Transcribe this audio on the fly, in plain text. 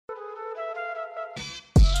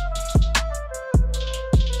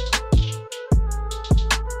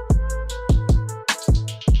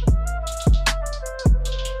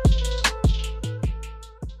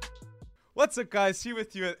What's up, guys? Here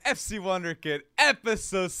with you at FC Wonderkid,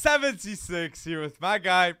 episode 76. Here with my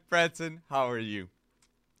guy, Brenton. How are you?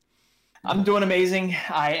 I'm doing amazing.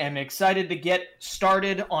 I am excited to get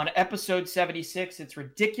started on episode 76. It's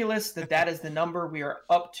ridiculous that is the number we are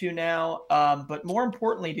up to now. But more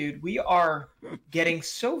importantly, dude, we are getting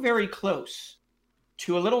so very close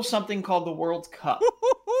to a little something called the World Cup.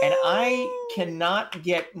 And I cannot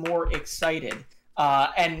get more excited.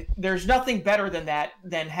 And there's nothing better than that,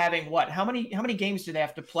 than having what? How many games do they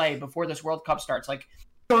have to play before this World Cup starts? Like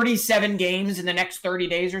 37 games in the next 30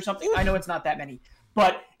 days or something? I know it's not that many.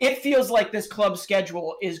 But it feels like this club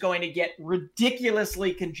schedule is going to get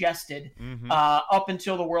ridiculously congested up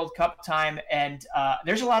until the World Cup time. And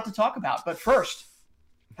there's a lot to talk about. But first,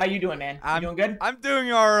 how you doing, man? You doing good? I'm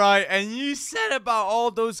doing all right. And you said about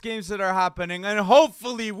all those games that are happening. And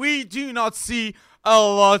hopefully we do not see a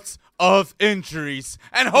lot of injuries.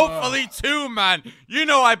 And hopefully too, man. You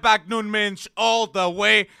know I back Noon Minch all the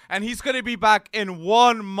way. And he's going to be back in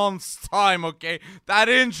 1 month's time, okay? That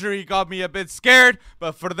injury got me a bit scared.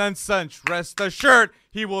 But for then, Sunch, rest assured,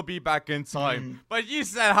 he will be back in time. But you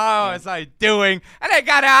said, how is I doing? And I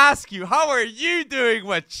got to ask you, how are you doing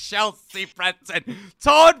with Chelsea, Brenton?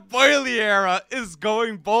 Todd Boehly era is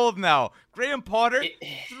going bold now. Graham Potter,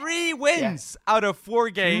 3 wins out of 4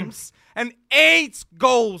 games. And 8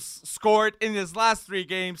 goals scored in his last 3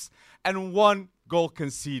 games and 1 goal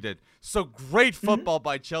conceded. So great football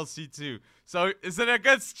by Chelsea too. So is it a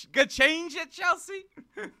good change at Chelsea?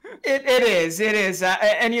 It is.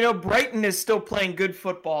 And, you know, Brighton is still playing good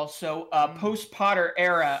football. So post-Potter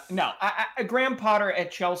era, no, Graham Potter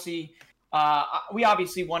at Chelsea, we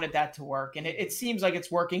obviously wanted that to work. And it seems like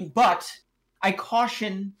it's working. But I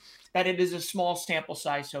caution that it is a small sample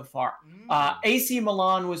size so far. AC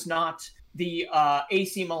Milan was not the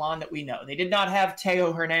AC Milan that we know. They did not have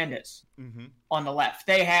Teo Hernandez on the left.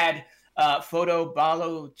 They had Fodo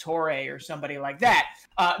Ballo-Touré or somebody like that.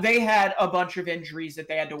 They had a bunch of injuries that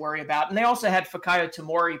they had to worry about. And they also had Fikayo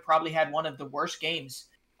Tomori, probably had one of the worst games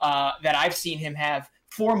that I've seen him have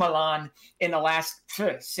for Milan in the last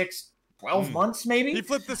 12 months, maybe. He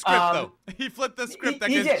flipped the script, though. He flipped the script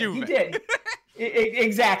against Juve. He did.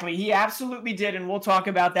 Exactly. He absolutely did, and we'll talk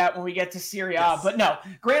about that when we get to Serie A. Yes. But no,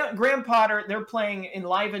 Graham Potter, they're playing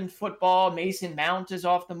enlivened football. Mason Mount is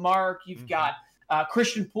off the mark. You've got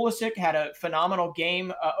Christian Pulisic had a phenomenal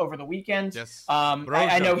game over the weekend. Yes.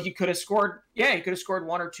 I know he could have scored. Yeah, he could have scored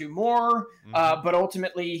 1 or 2 more, but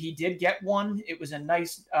ultimately he did get one. It was a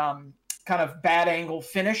nice kind of bad angle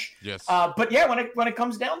finish. Yes. But yeah, when it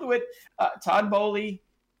comes down to it, Todd Boehly,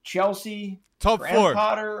 Chelsea, top Graham 4.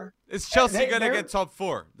 Potter. Is Chelsea going to get top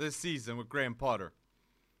 4 this season with Graham Potter?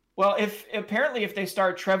 Well, if they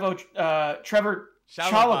start Trevor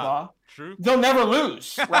Chalobah, true, they'll never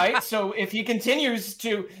lose, right? So if he continues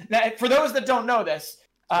to, for those that don't know this,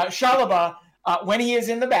 Chalobah, when he is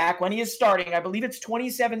in the back, when he is starting, I believe it's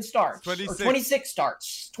 27 starts, 26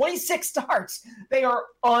 starts. 26 starts. They are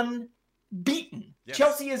unbeaten. Yes.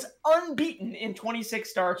 Chelsea is unbeaten in 26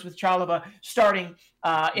 starts with Chalobah starting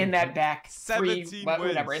in that back 17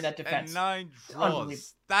 wins in that defense. And 9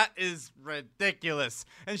 draws. That is ridiculous.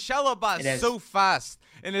 And Chalobah is so fast.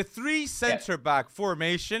 In a 3 center back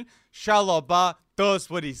formation, Chalobah does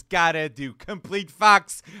what he's got to do. Complete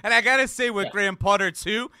facts. And I got to say with Graham Potter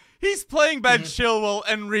too, he's playing Ben Chilwell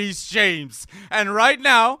and Reece James. And right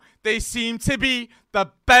now, they seem to be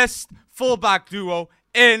the best fullback duo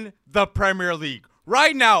in the Premier League.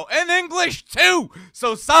 Right now, in English too.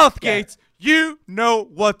 So Southgate, you know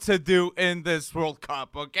what to do in this World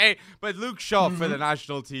Cup, okay? But Luke Shaw for the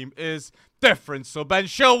national team is different. So Ben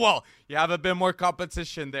Chilwell, you have a bit more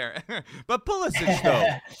competition there. But Pulisic, though.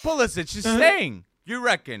 Pulisic is staying, you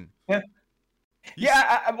reckon?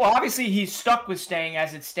 Yeah, well, obviously he's stuck with staying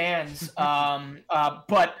as it stands.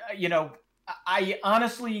 But, you know, I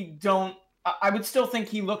honestly don't – I would still think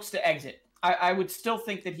he looks to exit. I would still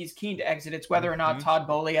think that he's keen to exit. It's whether or not Todd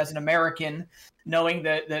Boehly, as an American, knowing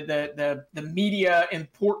the media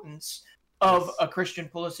importance of a Christian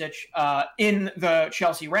Pulisic in the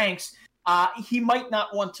Chelsea ranks, he might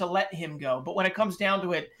not want to let him go. But when it comes down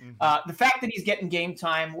to it, the fact that he's getting game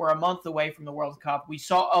time, we're a month away from the World Cup. We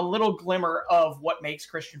saw a little glimmer of what makes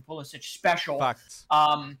Christian Pulisic special. Facts.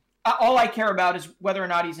 All I care about is whether or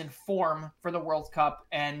not he's in form for the World Cup,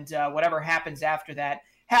 and whatever happens after that.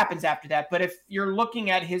 But if you're looking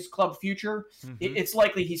at his club future, it's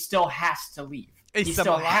likely he still has to leave.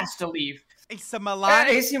 AC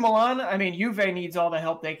Milan, I mean, Juve needs all the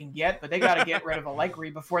help they can get, but they got to get rid of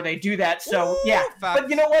Allegri before they do that. So, but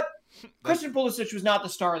you know what? Christian Pulisic was not the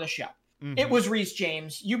star of the show. it was Reece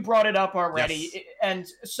James. You brought it up already. Yes. And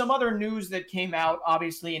some other news that came out,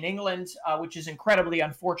 obviously, in England, which is incredibly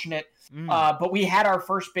unfortunate. But we had our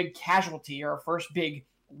first big casualty, or our first big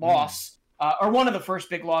loss, or one of the first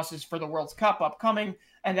big losses for the World Cup upcoming,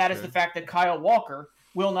 and that is the fact that Kyle Walker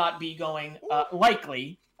will not be going,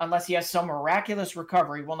 likely, unless he has some miraculous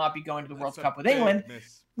recovery, will not be going to the World Cup with England,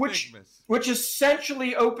 which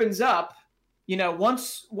essentially opens up, you know,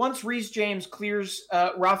 once Reece James clears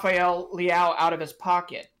Rafael Leao out of his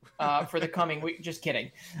pocket for the coming week. Just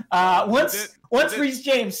kidding. Once Reece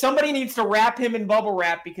James, somebody needs to wrap him in bubble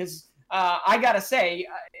wrap, because I gotta say,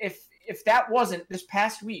 if that wasn't this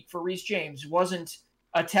past week for Reece James wasn't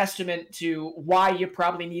a testament to why you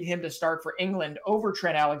probably need him to start for England over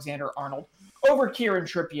Trent Alexander-Arnold, over Kieran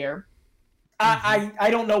Trippier, I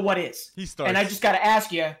don't know what is. He starts. And I just got to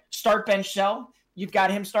ask you, start, bench, sell? You've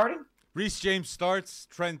got him starting? Reece James starts,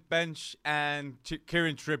 Trent bench, and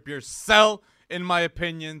Kieran Trippier sell, in my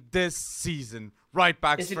opinion, this season. Right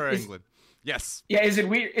backs for England. Yes. Yeah. Is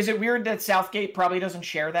it weird that Southgate probably doesn't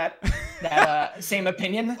share that same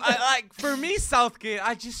opinion? For me, Southgate,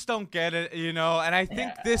 I just don't get it, you know. And I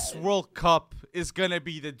think this World Cup is gonna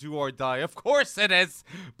be the do or die. Of course it is,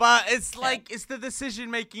 but it's like it's the decision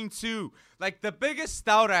making too. Like, the biggest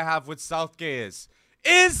doubt I have with Southgate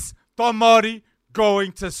is Tomori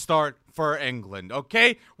going to start for England?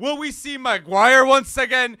 Okay, will we see Maguire once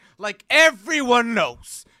again? Like, everyone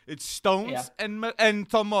knows, it's Stones and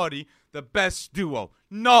Tomori, the best duo.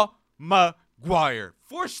 No Maguire.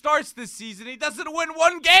 4 starts this season. He doesn't win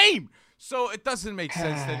 1 game. So it doesn't make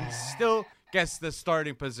sense that he still gets the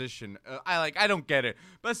starting position. I don't get it.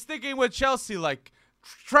 But sticking with Chelsea, like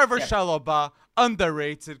Trevor Chalobah,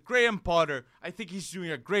 underrated. Graham Potter, I think he's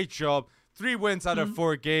doing a great job. 3 wins out of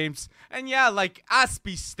 4 games. And yeah, like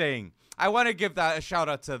Aspie staying. I want to give that a shout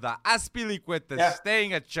out to that. Azpilicueta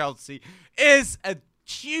staying at Chelsea is a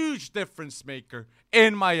huge difference maker,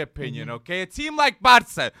 in my opinion, okay? A team like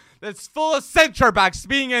Barca that's full of center backs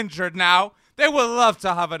being injured now, they would love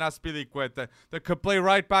to have an Azpilicueta that could play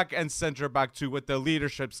right back and center back too, with the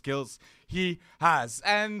leadership skills he has.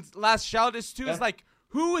 And last shout is too, is like,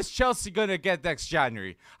 who is Chelsea going to get next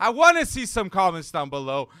January? I want to see some comments down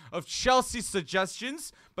below of Chelsea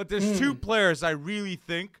suggestions, but there's 2 players I really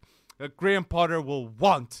think that Graham Potter will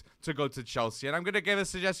want to go to Chelsea. And I'm going to give a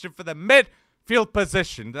suggestion for the midfield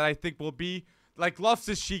position that I think will be, like,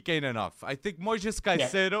 Loftus-Cheek ain't enough. I think Moises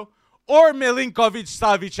Caicedo or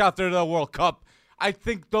Milinkovic-Savic after the World Cup. I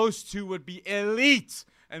think those 2 would be elite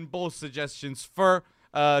and bold suggestions for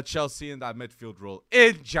Chelsea in that midfield role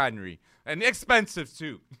in January. And expensive,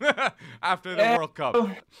 too, after the World Cup.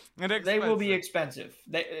 They will be expensive.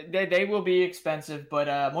 They will be expensive, but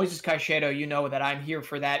Moises Caicedo, you know that I'm here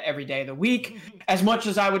for that every day of the week, as much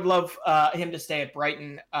as I would love him to stay at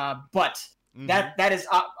Brighton. But that is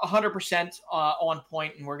 100% on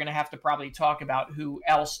point, and we're going to have to probably talk about who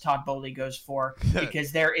else Todd Bowley goes for,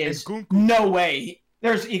 because there is no way.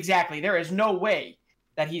 There is no way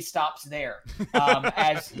that he stops there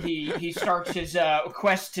as he starts his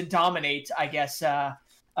quest to dominate, I guess,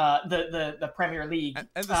 the Premier League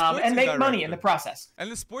and make money in the process.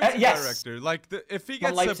 And the sporting director, like if he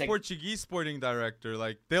gets a Portuguese sporting director,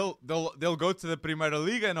 like they'll go to the Primeira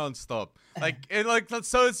Liga nonstop.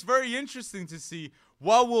 So it's very interesting to see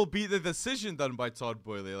what will be the decision done by Todd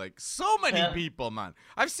Boehly. Like, so many people, man.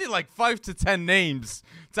 I've seen like 5 to 10 names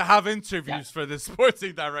to have interviews for the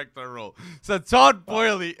sporting director role. So Todd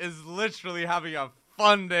Boehly is literally having a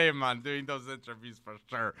fun day, man, doing those interviews for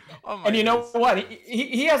sure. Oh my and you know what?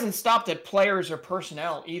 He hasn't stopped at players or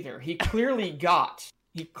personnel either. He clearly got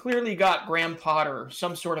Graham Potter,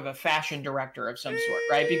 some sort of a fashion director of some sort,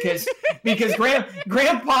 right? Because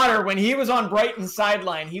Graham Potter, when he was on Brighton's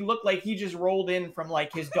sideline, he looked like he just rolled in from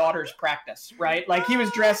like his daughter's practice, right? Like he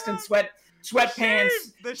was dressed in sweatpants,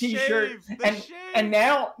 t-shirt, and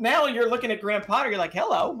now you're looking at Graham Potter, you're like,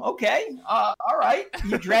 hello, okay, all right.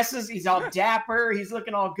 He dresses, he's all dapper, he's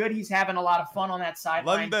looking all good, he's having a lot of fun on that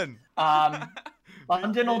sideline.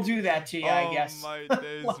 London will do that to you, I guess. Oh my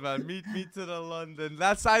days, man. Meet me to the London.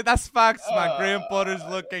 That's facts, man. Graham Potter's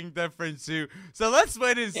looking different too. So let's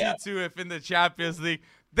wait and see too if in the Champions League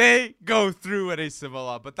they go through with AC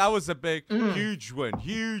Milan. But that was a big, huge win,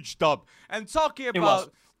 huge dub. And talking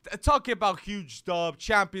about huge dub,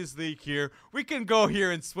 Champions League here, we can go here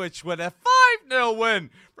and switch with a 5-0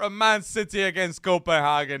 win from Man City against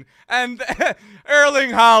Copenhagen. And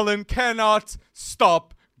Erling Haaland cannot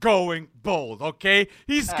stop going bold, okay?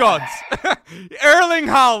 He's got Erling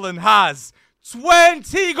Haaland has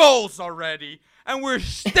 20 goals already, and we're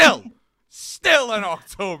still still in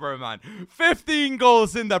October, man. 15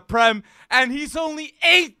 goals in the Prem, and he's only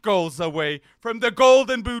 8 goals away from the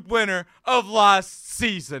Golden Boot winner of last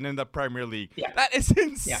season in the Premier League. Yeah. That is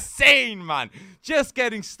insane, man. Just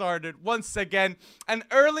getting started once again. And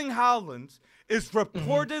Erling Haaland is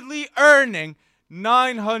reportedly earning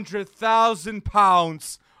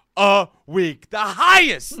 £900,000 a week. The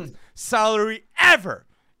highest salary ever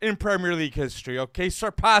in Premier League history, okay?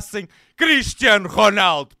 Surpassing Cristiano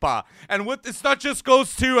Ronaldo, pa. And with it's not just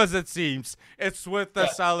goals too, as it seems. It's with the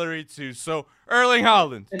salary too. So Erling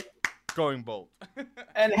Haaland going bold.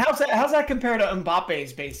 And how's that compare to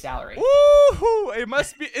Mbappe's base salary? Woohoo! It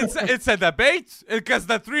must be. It's a debate because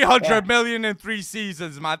the 300 million in 3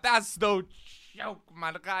 seasons, man. That's no joke,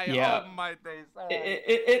 man. Oh my days. Oh.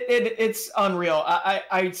 It's unreal.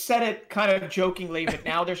 I said it kind of jokingly, but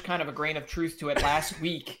now there's kind of a grain of truth to it. Last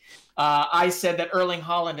week, I said that Erling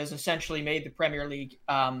Haaland has essentially made the Premier League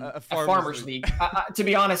a farmers league. To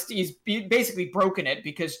be honest, he's basically broken it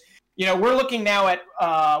because, you know, we're looking now at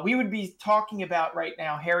we would be talking about right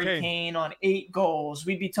now Harry Kane on 8 goals.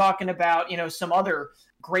 We'd be talking about, you know, some other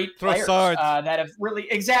great players that have really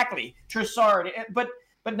Trossard,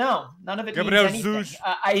 but no, none of it means anything.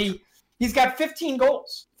 He's got 15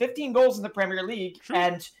 goals in the Premier League,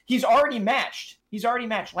 and he's already matched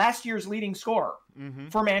last year's leading scorer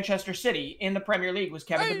for Manchester City in the Premier League was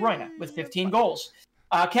Kevin De Bruyne with 15 goals.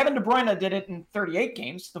 Kevin De Bruyne did it in 38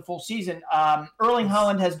 games, the full season. Erling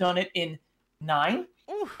Haaland has done it in 9.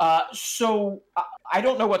 So I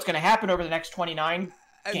don't know what's going to happen over the next 29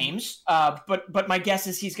 games, but my guess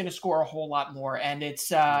is he's going to score a whole lot more. And it's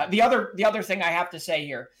the other thing I have to say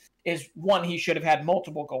here is, one, he should have had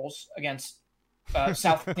multiple goals against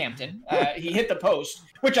Southampton. He hit the post,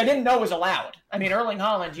 which I didn't know was allowed. I mean, Erling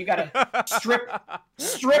Haaland, you got to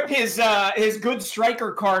strip his good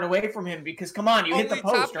striker card away from him because, come on, you hit the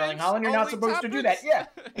post, Erling Haaland. You're not supposed to do that. Yeah,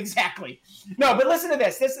 exactly. No, but listen to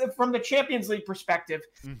this. This is from the Champions League perspective,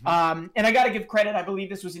 and I got to give credit. I believe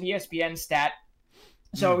this was an ESPN stat.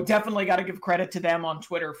 So definitely got to give credit to them on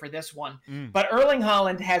Twitter for this one. But Erling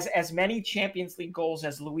Haaland has as many Champions League goals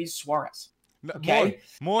as Luis Suarez. Okay,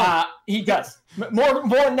 more. He does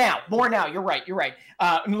more now. You're right.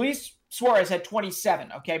 Luis Suarez had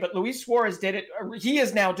 27. Okay, but Luis Suarez did it. He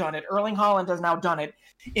has now done it. Erling Haaland has now done it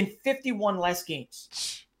in 51 less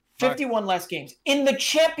games. 51 less games in the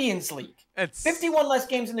Champions League. 51 less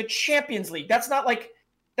games in the Champions League. That's not like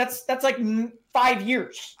that's like 5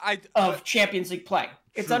 years of Champions League play.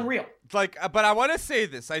 It's unreal. But I want to say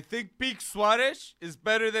this. I think peak Suarez is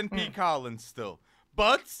better than peak Haaland still.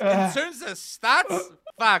 But in terms of stats,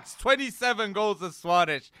 facts, 27 goals of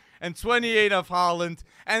Suarez and 28 of Haaland.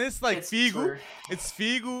 And it's like Figu. It's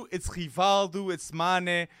Figu. It's Rivaldo. It's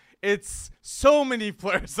Mane. It's so many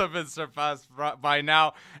players have been surpassed by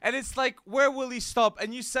now. And it's like, where will he stop?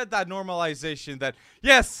 And you said that normalization that,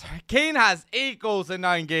 yes, Kane has 8 goals in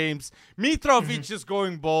 9 games. Mitrovic is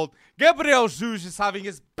going bold. Gabriel Jesus is having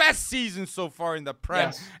his best season so far in the Prem.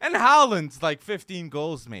 Yes. And Haaland's like 15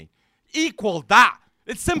 goals, mate. Equal that.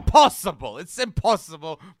 It's impossible.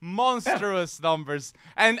 Monstrous numbers.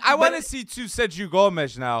 And I want to see too Sergio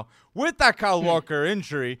Gomez now. With that Kyle Walker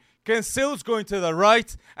injury, Cancelo's going to the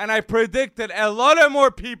right, and I predict that a lot of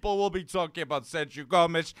more people will be talking about Sergio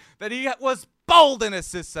Gomez, that he was bold in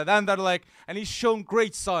assists at Anderlecht, and he's shown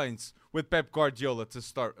great signs with Pep Guardiola to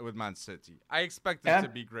start with Man City. I expect it to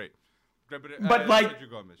be great. But like,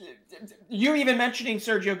 you even mentioning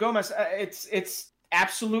Sergio Gomez, it's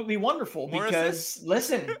absolutely wonderful because,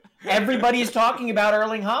 listen, everybody's talking about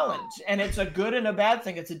Erling Haaland, and it's a good and a bad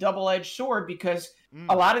thing. It's a double-edged sword because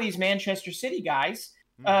a lot of these Manchester City guys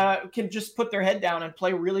can just put their head down and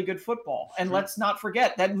play really good football. And let's not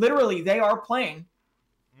forget that literally they are playing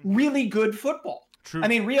really good football. I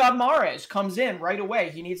mean, Riyad Mahrez comes in right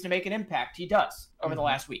away. He needs to make an impact. He does over the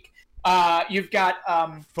last week. You've got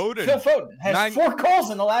Phil Foden has 4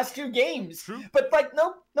 goals in the last 2 games. But like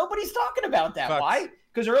nobody's talking about that. Facts. Why?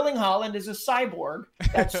 Because Erling Haaland is a cyborg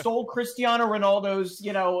that stole Cristiano Ronaldo's,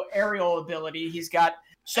 aerial ability. He's got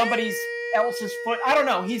somebody else's foot. I don't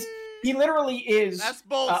know. He literally is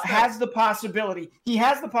has the possibility. He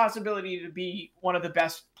has the possibility to be one of the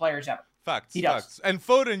best players ever. Facts. He does. And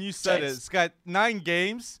Foden, you said it's got 9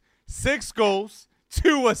 games, 6 goals,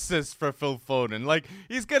 2 assists for Phil Foden. Like,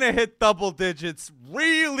 he's going to hit double digits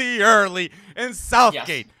really early in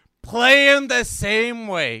Southgate. Yes. Play him the same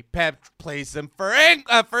way Pep plays him for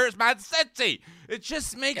Man City. It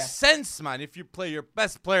just makes sense, man, if you play your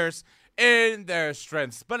best players in their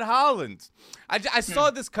strengths. But Haaland, I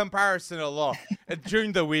saw this comparison a lot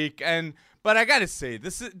during the week, and But I gotta say,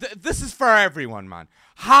 this is for everyone, man.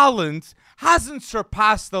 Haaland hasn't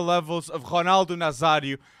surpassed the levels of Ronaldo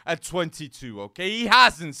Nazario at 22, okay? He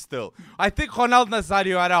hasn't still. I think Ronaldo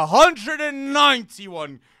Nazario had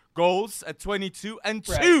 191 goals at 22 and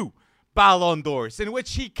 2 Ballon d'Ors, in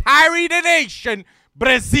which he carried a nation,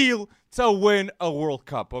 Brazil, to win a World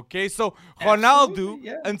Cup, okay? So Ronaldo,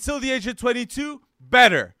 until the age of 22,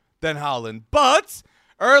 better than Haaland. But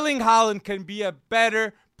Erling Haaland can be a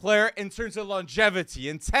better player in terms of longevity.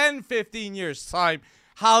 In 10, 15 years' time,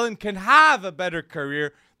 Haaland can have a better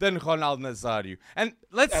career than Ronaldo Nazario. And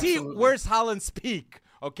let's see where's Haaland's peak,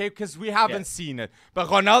 okay? Because we haven't seen it. But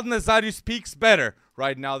Ronaldo Nazario speaks better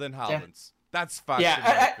right now than Haaland's. That's fact, in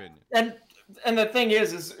my opinion. And the thing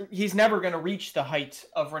is he's never going to reach the height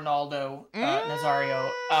of Ronaldo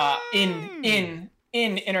Nazario in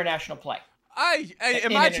international play. I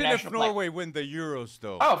imagine if Norway win the Euros,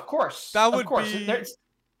 though. Oh, of course. That would be... It's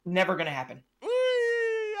never going to happen.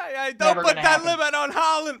 I don't put that limit on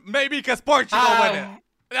Haaland. Maybe because Portugal win it.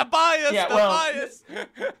 The bias, bias.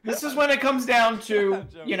 This is when it comes down to,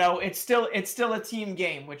 it's still a team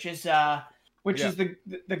game, which is the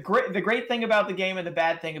great thing about the game and the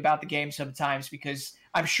bad thing about the game sometimes, because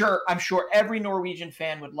I'm sure every Norwegian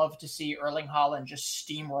fan would love to see Erling Haaland just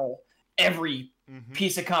steamroll every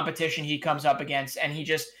piece of competition he comes up against, and he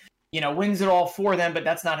just wins it all for them. But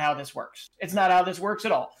that's not how this works. It's not how this works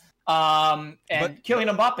at all. Kylian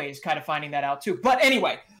Mbappe is kind of finding that out too. But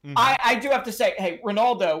anyway, I do have to say, hey,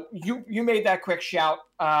 Ronaldo, you made that quick shout.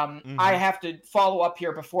 I have to follow up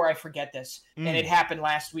here before I forget this, and it happened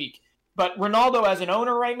last week. But Ronaldo, as an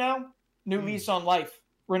owner right now, new lease on life.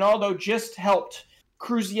 Ronaldo just helped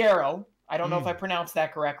Cruzeiro, I don't know if I pronounced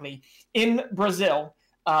that correctly, in Brazil,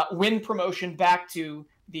 win promotion back to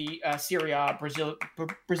the Serie A,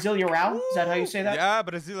 Brasileirão. Is that how you say that? Yeah,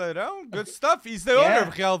 Brasileirão. Good stuff. He's the owner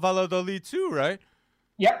of Real Valladolid too, right?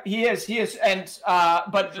 Yep, he is. And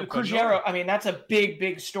but Cruzeiro, I mean, that's a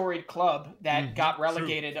big storied club that got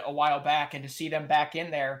relegated a while back, and to see them back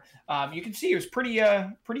in there, you can see he was pretty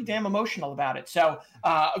damn emotional about it. So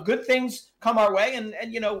good things come our way, and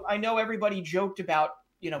I know everybody joked about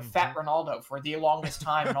fat Ronaldo for the longest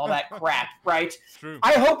time and all that crap, right? True.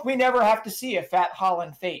 I hope we never have to see a fat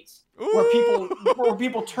Haaland phase. Where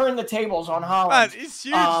people turn the tables on Haaland. Man, he's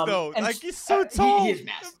huge though. Like he's so tall. He is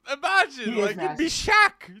massive. Imagine, it'd be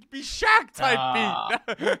Shaq. It'd be Shaq type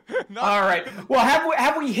beat. All right. Well,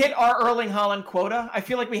 have we hit our Erling Haaland quota? I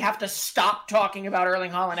feel like we have to stop talking about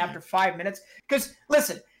Erling Haaland after 5 minutes. Because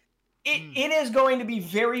listen, it is going to be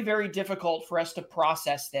very, very difficult for us to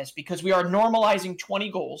process this, because we are normalizing 20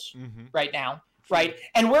 goals right now, right?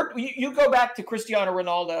 And you go back to Cristiano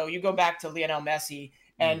Ronaldo, you go back to Lionel Messi.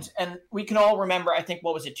 And we can all remember, I think,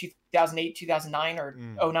 what was it, 2008, 2009, or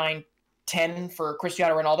 09, 10 for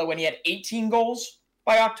Cristiano Ronaldo when he had 18 goals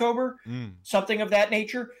by October, something of that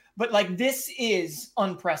nature. But, this is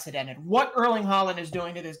unprecedented. What Erling Haaland is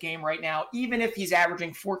doing to this game right now, even if he's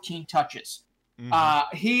averaging 14 touches,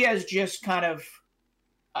 he has just kind of,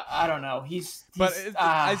 I don't know.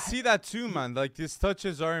 I see that too, man. His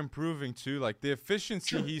touches are improving too. The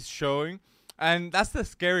efficiency he's showing. And that's the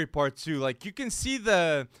scary part too. You can see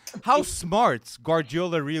how smart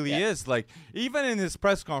Guardiola really is. Even in his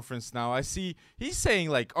press conference now, I see he's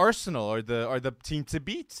saying Arsenal are the team to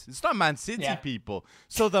beat. It's not Man City people.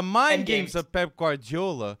 So the mind games of Pep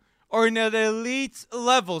Guardiola are in at elite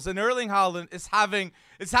levels, and Erling Haaland is having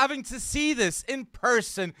to see this in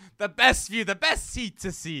person, the best view, the best seat to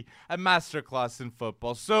see a masterclass in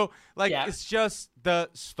football. So, it's just the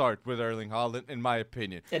start with Erling Haaland, in my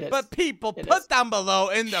opinion. It is. But people, put down below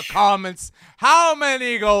in the comments, how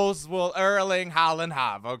many goals will Erling Haaland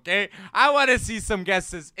have, okay? I want to see some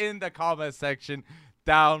guesses in the comment section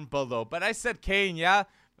down below. But I said Kane, yeah?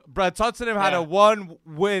 But Tottenham had a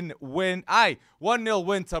 1-0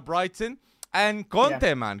 win to Brighton. And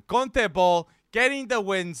Conte, man. Conte ball getting the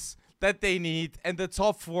wins that they need. And the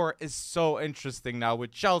top four is so interesting now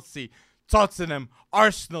with Chelsea, Tottenham,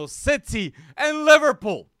 Arsenal, City, and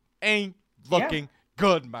Liverpool. Ain't looking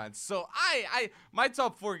good, man. So my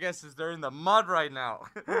top four guesses, they're in the mud right now.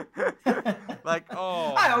 I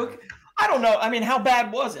don't know. I mean, how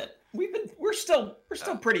bad was it? We're still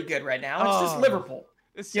pretty good right now. It's just Liverpool.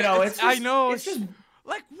 It's just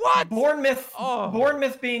what?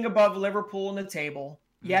 Bournemouth being above Liverpool in the table.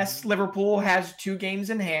 Yes, Liverpool has 2 games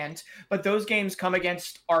in hand, but those games come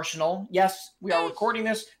against Arsenal. Yes, we are recording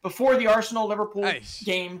this before the Arsenal-Liverpool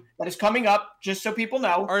game that is coming up, just so people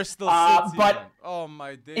know. Arsenal City, but oh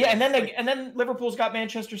my days. Yeah, and then Liverpool's got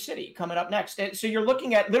Manchester City coming up next. So you're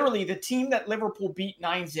looking at literally the team that Liverpool beat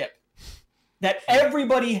 9-0, that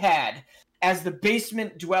everybody had as the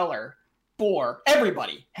basement dweller.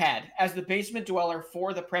 everybody had as the basement dweller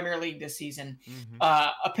for the Premier League this season.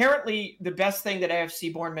 Apparently, the best thing that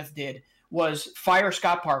AFC Bournemouth did was fire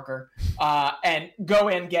Scott Parker and go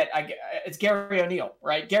and get it's Gary O'Neill,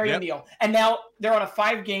 right? Gary O'Neill. And now they're on a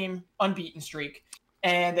 5-game unbeaten streak.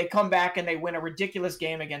 And they come back and they win a ridiculous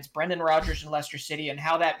game against Brendan Rodgers and Leicester City. And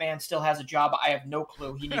how that man still has a job, I have no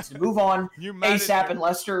clue. He needs to move on ASAP. And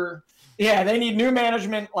Leicester, they need new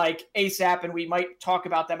management like ASAP. And we might talk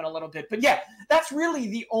about them in a little bit. But yeah, that's really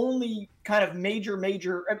the only kind of major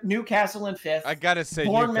Newcastle in 5th. I gotta say,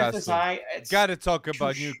 Bournemouth Newcastle. Is high. Gotta talk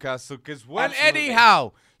about Newcastle because when Eddie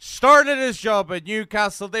Howe started his job at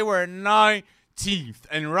Newcastle, they were 19th.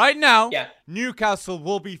 And right now, Newcastle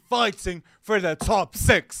will be fighting for the top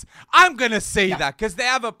 6. I'm going to say that because they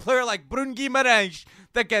have a player like Bruno Guimaraes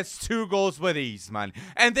that gets 2 goals with ease, man.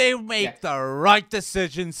 And they make the right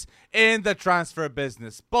decisions in the transfer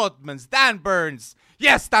business. Botmans, Dan Burns.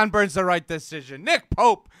 Yes, Dan Burns, the right decision. Nick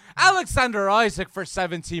Pope, Alexander Isaac for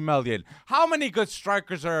 17 million. How many good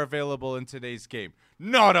strikers are available in today's game?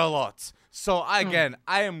 Not a lot. So, again,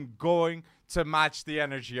 I am going to match the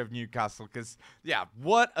energy of Newcastle because,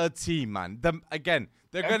 what a team, man.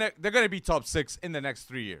 They're gonna be top 6 in the next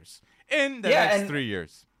 3 years. Next 3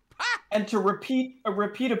 years. And to repeat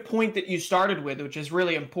a point that you started with, which is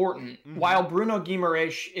really important, while Bruno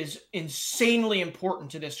Guimaraes is insanely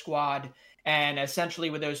important to this squad, and essentially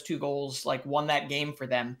with those 2 goals, like won that game for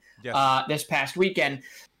them this past weekend.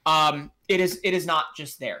 It is not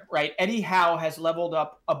just there, right? Eddie Howe has leveled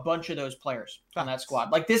up a bunch of those players on that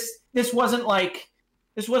squad. Like this wasn't like,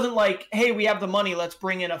 hey, we have the money, let's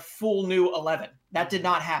bring in a full new 11. That did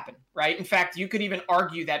not happen, right? In fact, you could even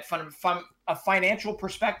argue that from a financial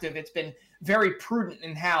perspective, it's been very prudent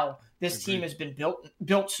in how this team has been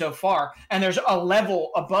built so far, and there's a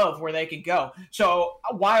level above where they can go. So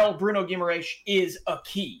while Bruno Guimaraes is a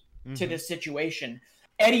key to this situation,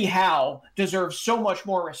 Eddie Howe deserves so much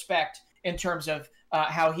more respect in terms of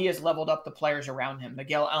how he has leveled up the players around him.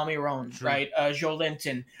 Miguel Almiron, right? Joe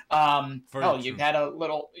Linton. You had a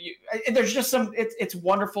little. There's just some. It's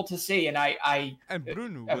wonderful to see, and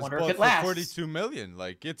Bruno I was wonder bought if it for lasts. 42 million.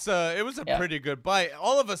 Like it was a pretty good buy.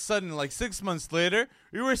 All of a sudden, like 6 months later,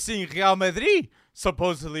 we were seeing Real Madrid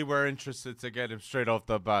supposedly were interested to get him straight off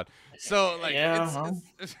the bat. So like,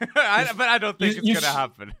 but I don't think it's gonna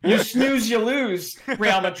happen. You snooze, you lose,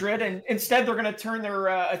 Real Madrid, and instead they're gonna turn their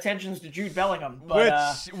attentions to Jude Bellingham. But,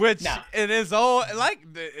 which it is all like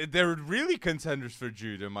they're really contenders for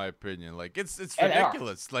Jude, in my opinion. Like it's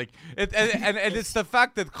ridiculous. Like and it's the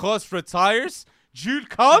fact that Kroos retires, Jude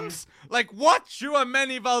comes. Like what?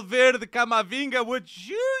 Tchouaméni, Valverde, Camavinga with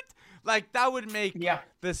Jude. Like, that would make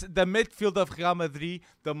the midfield of Real Madrid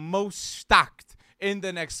the most stacked in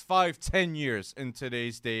the next 5-10 years in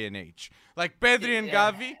today's day and age. Like, Pedri and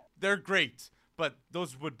Gavi, they're great. But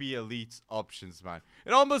those would be elite options, man.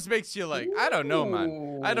 It almost makes you like, I don't know,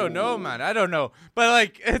 man. I don't know. But,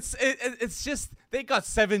 like, it's just, they got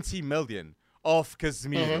 70 million off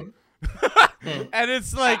Casemiro. And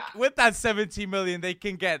it's like, with that 70 million, they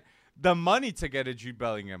can get the money to get a Jude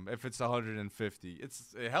Bellingham if it's 150.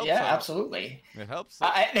 It helps. Yeah, absolutely. It helps.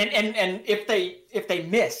 And if they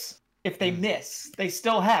miss, they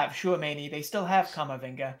still have Tchouaméni, they still have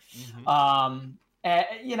Camavinga.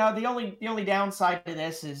 The only downside to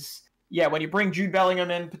this is when you bring Jude Bellingham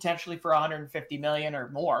in potentially for 150 million or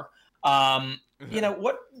more,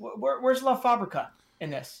 where's La Fabrica in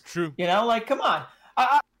this? True. Come on.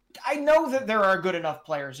 I know that there are good enough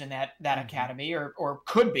players in that academy, or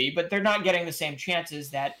could be, but they're not getting the same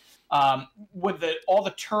chances that with all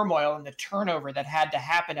the turmoil and the turnover that had to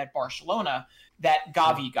happen at Barcelona that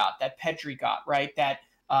Gavi got, that Pedri got, right? That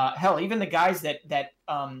even the guys that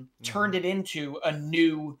turned it into a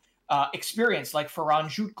new experience, like Ferran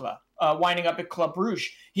Jutgla, winding up at Club Brugge.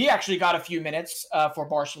 He actually got a few minutes for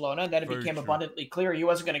Barcelona, and then it became abundantly clear he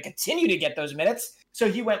wasn't going to continue to get those minutes. So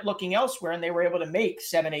he went looking elsewhere, and they were able to make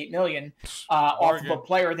 7-8 million off of a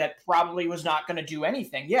player that probably was not going to do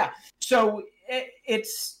anything. Yeah. So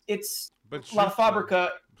it's La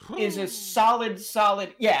Fabrica is a solid.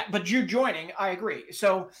 Yeah, but Jude joining, I agree.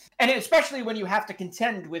 So, and especially when you have to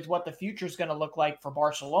contend with what the future is going to look like for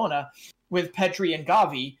Barcelona with Pedri and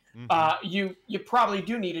Gavi, you probably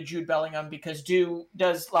do need a Jude Bellingham because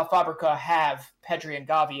does La Fabrica have Pedri and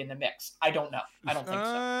Gavi in the mix? I don't know. I don't think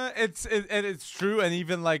so. It's true, and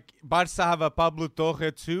even like Barca have a Pablo Torre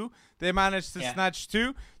too. They managed to snatch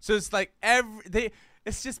two, so it's like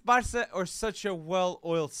it's just Barca are such a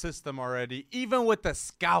well-oiled system already. Even with the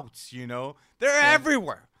scouts, they're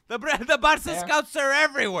everywhere. The Barca scouts are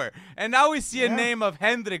everywhere, and now we see a name of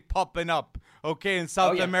Hendrik popping up okay, in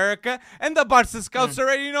South America. And the Barca scouts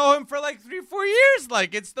already know him for like 3-4 years.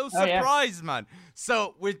 Like, it's no surprise, man.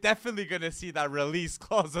 So we're definitely going to see that release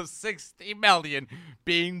clause of 60 million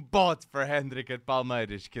being bought for Hendrik at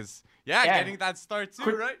Palmeiras. Because, getting that start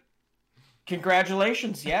too, right?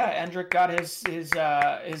 Congratulations. Yeah, Hendrik got his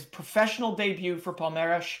professional debut for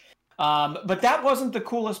Palmeiras. But that wasn't the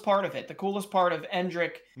coolest part of it. The coolest part of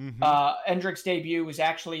Hendrik's debut was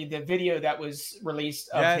actually the video that was released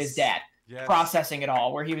of his dad processing it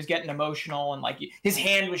all, where he was getting emotional and like his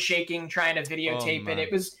hand was shaking trying to videotape it.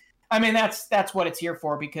 It was, I mean, that's what it's here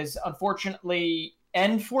for, because unfortunately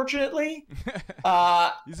and fortunately,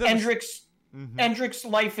 Hendrik's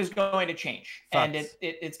life is going to change. Facts. And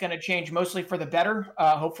it's going to change mostly for the better,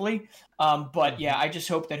 hopefully. But yeah, I just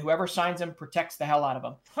hope that whoever signs him protects the hell out of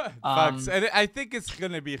him. Facts. And I think it's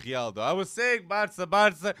going to be Real, though. I was saying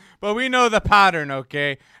Barca, but we know the pattern,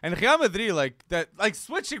 okay? And Real Madrid, like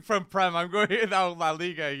switching from Prem, I'm going down La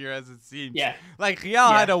Liga here as it seems. Yeah. Like Real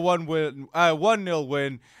had a 1-0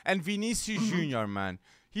 win, and Vinicius Jr., man,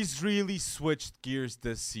 he's really switched gears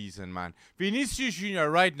this season, man. Vinicius Jr.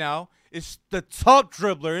 right now is the top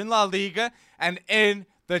dribbler in La Liga and in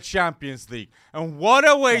the Champions League. And what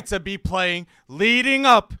a way to be playing leading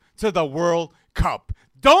up to the World Cup.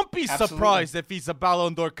 Don't be surprised if he's a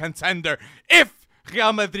Ballon d'Or contender if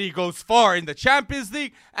Real Madrid goes far in the Champions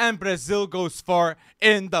League and Brazil goes far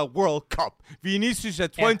in the World Cup. Vinicius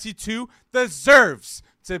at 22 deserves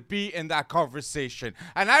to be in that conversation.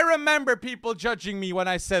 And I remember people judging me when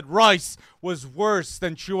I said Rice was worse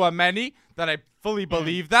than Tchouaméni, that I fully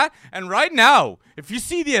believe that. And right now, if you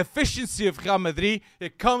see the efficiency of Real Madrid,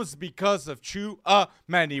 it comes because of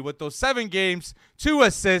Tchouaméni with those 7 games, 2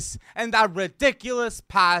 assists, and that ridiculous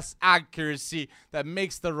pass accuracy that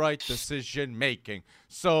makes the right decision making.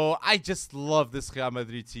 So I just love this Real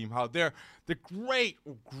Madrid team, how they're the great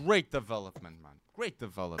development, man. Great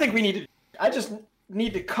development. I think I just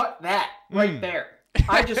need to cut that right there.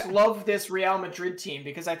 I just love this Real Madrid team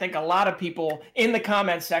because I think a lot of people in the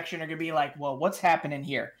comments section are gonna be like, "Well, what's happening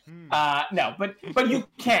here?" No, but you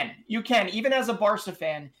can even as a Barca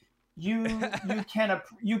fan, you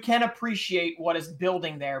can appreciate what is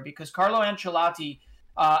building there, because Carlo Ancelotti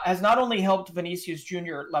has not only helped Vinicius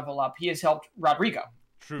Jr. level up, he has helped Rodrigo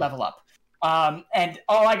level up. And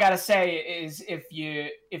all I gotta say is if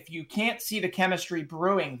you can't see the chemistry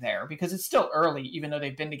brewing there, because it's still early, even though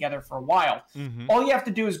they've been together for a while, all you have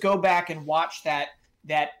to do is go back and watch that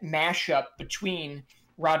mashup between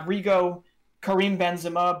Rodrigo, Karim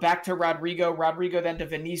Benzema, back to Rodrigo then to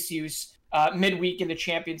Vinicius, midweek in the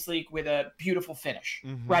Champions League with a beautiful finish,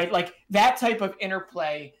 right? Like that type of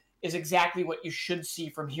interplay is exactly what you should see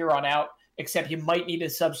from here on out. Except you might need to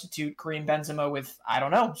substitute Karim Benzema with, I don't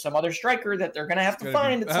know, some other striker that they're going to have to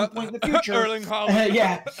find at some point in the future. Erling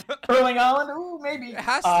Haaland. Erling Haaland. Ooh, maybe. It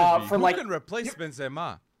has to be. Who can replace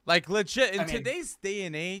Benzema? Like, legit, in today's day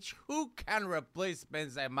and age, who can replace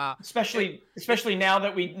Benzema? Especially now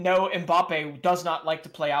that we know Mbappe does not like to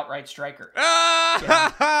play outright striker.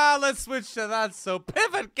 Let's switch to that. So,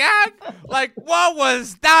 pivot gang. Like, what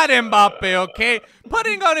was that, Mbappe, okay?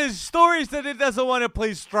 Putting on his stories that he doesn't want to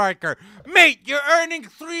play striker. Mate, you're earning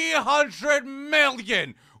 300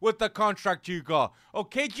 million with the contract you got,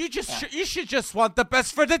 okay? You should just want the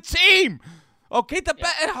best for the team. Okay,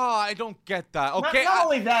 I don't get that. Okay, not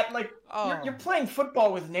only that, like you're playing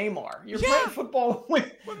football with Neymar. You're playing football with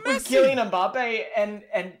Kylian Mbappe,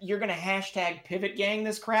 and you're gonna hashtag pivot gang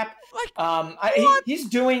this crap. Like, he's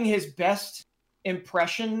doing his best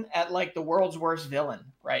impression at like the world's worst villain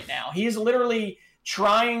right now. He is literally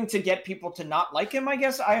trying to get people to not like him. I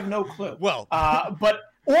guess I have no clue. Well, but.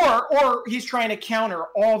 Or he's trying to counter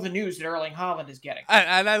all the news that Erling Haaland is getting.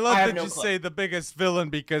 And I love that you say the biggest villain,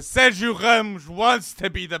 because Sergio Ramos wants to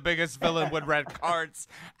be the biggest villain with red cards.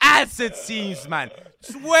 As it seems, man.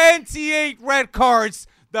 28 red cards,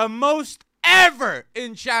 the most ever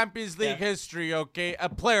in Champions League history, okay? A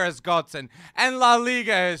player has gotten. And La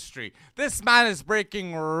Liga history. This man is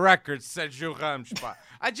breaking records, Sergio Ramos.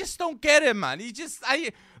 I just don't get it, man.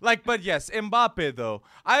 But yes, Mbappe though.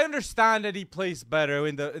 I understand that he plays better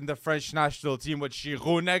in the French national team with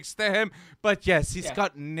Giroud next to him. But yes, he's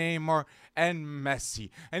got Neymar and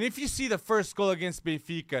Messi. And if you see the first goal against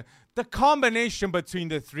Benfica, the combination between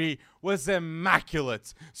the three was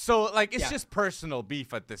immaculate. So, like, it's just personal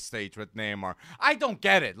beef at this stage with Neymar. I don't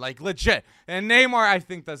get it, like, legit. And Neymar, I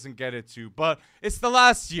think, doesn't get it too. But it's the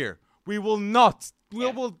last year. We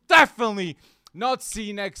will definitely not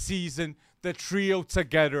see next season the trio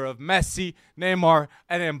together of Messi, Neymar,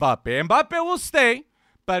 and Mbappe. Mbappe will stay,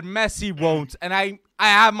 but Messi won't. And I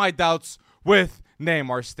have my doubts with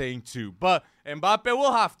Neymar staying too. But Mbappe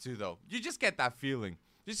will have to, though. You just get that feeling.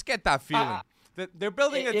 That they're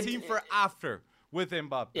building a team for after with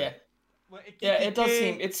Mbappe. Yeah. It does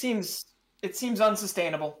seem. It seems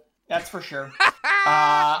unsustainable. That's for sure.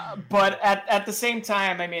 But at the same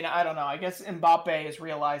time, I mean, I don't know. I guess Mbappe is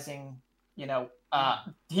realizing, he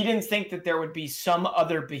didn't think that there would be some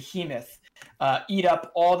other behemoth eat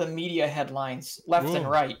up all the media headlines left and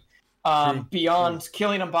right. Beyond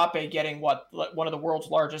Kylian Mbappe getting one of the world's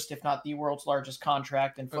largest, if not the world's largest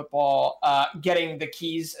contract in football, getting the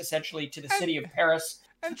keys essentially to the city of Paris,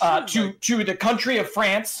 to the country of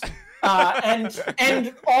France,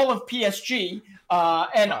 and all of PSG.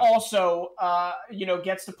 And also,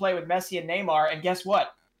 gets to play with Messi and Neymar. And guess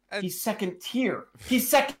what? He's second tier. He's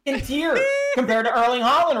second tier compared to Erling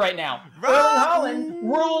Haaland right now. Erling Haaland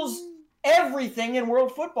rules everything in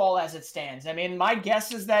world football as it stands. I mean, my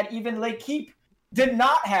guess is that even L'Equipe did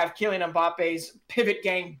not have Kylian Mbappe's pivot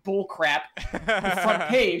gang bullcrap front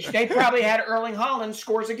page. They probably had Erling Haaland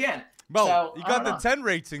scores again. Well, so, he got the 10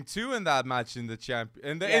 rating too in that match in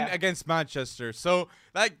the against Manchester. So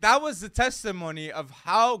that was the testimony of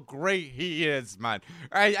how great he is, man.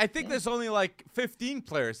 I think there's only like 15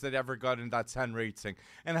 players that ever got in that 10 rating,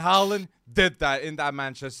 and Haaland did that in that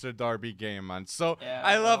Manchester derby game, man. So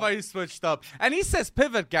I love how he switched up. And he says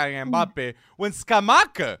pivot gang Mbappe when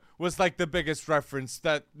Scamacca was like the biggest reference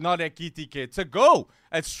that not Ekitike to go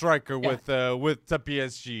at striker with the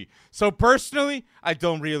PSG. So personally, I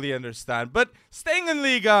don't really understand. But staying in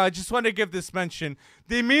Liga, I just want to give this mention.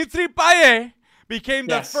 Dimitri Payet became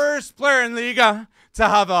the first player in Liga to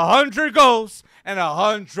have 100 goals and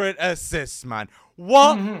 100 assists, man.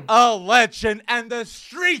 What a legend. And the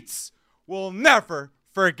streets will never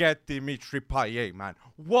forget Dimitri Payet, man.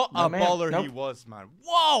 What a baller he was, man.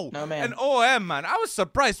 Whoa! No, man. And OM, man. I was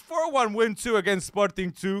surprised. 4-1 win, too, against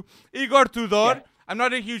Sporting 2. Igor Tudor. Yeah. I'm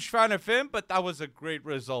not a huge fan of him, but that was a great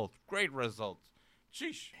result. Great result.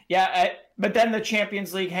 Sheesh. Yeah, but then the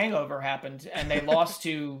Champions League hangover happened, and they lost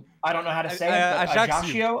to, I don't know how to say it, but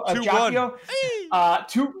Ajaccio.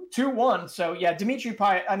 2-1. So, yeah, Dimitri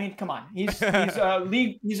Payet, I mean, come on. He's a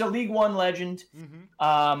League One legend.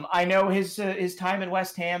 I know his time in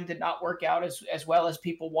West Ham did not work out as well as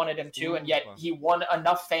people wanted him to, and yet he won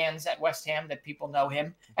enough fans at West Ham that people know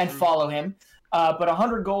him and follow him. But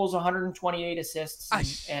 100 goals, 128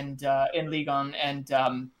 assists, and in Ligue 1, and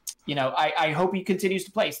I hope he continues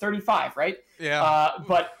to play. He's 35, right? Yeah.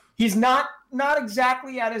 But he's not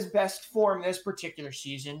exactly at his best form this particular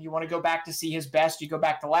season. You want to go back to see his best, you go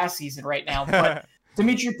back to last season right now. But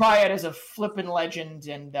Dimitri Payet is a flippin' legend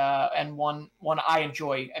and one I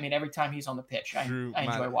enjoy. I mean, every time he's on the pitch, I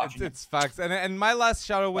enjoy watching It's facts. And my last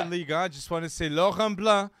shout-out with Liga, I just want to say Laurent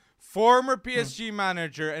Blanc, former PSG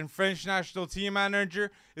manager and French national team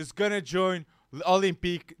manager, is going to join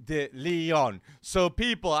Olympique de Lyon. So,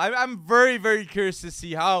 people, I'm very, very curious to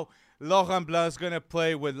see how Laurent Blanc is going to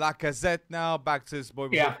play with Lacazette now, back to his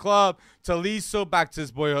boyhood club. Tolisso, back to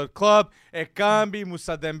his boyhood club. Ekambi,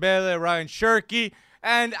 Moussa Dembele, Ryan Cherki.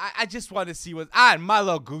 And I just want to see and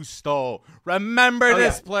Malo Gusto. Remember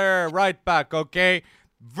this player right back, okay?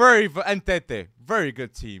 And Tete, very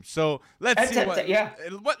good team. So let's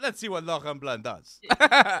see what Laurent Blanc does.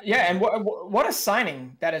 And what a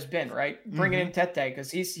signing that has been, right? Bringing in Tete,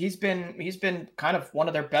 because he's been kind of one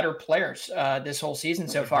of their better players this whole season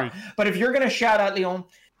so far. But if you're gonna shout out Lyon,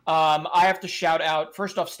 I have to shout out,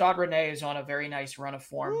 first off, Stade Rennais is on a very nice run of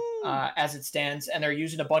form as it stands, and they're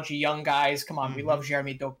using a bunch of young guys. Come on, we love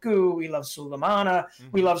Jeremy Doku, we love Sulemana,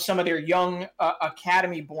 we love some of their young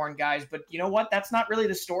academy-born guys, but you know what? That's not really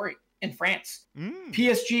the story in France.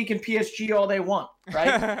 PSG can PSG all they want,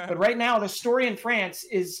 right? But right now, the story in France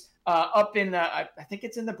is up in, I think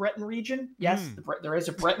it's in the Breton region. Yes, there is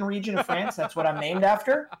a Breton region of France. That's what I'm named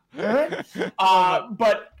after.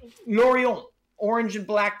 But Lorient, orange and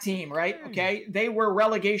black team, right? Okay. They were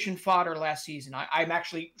relegation fodder last season. I'm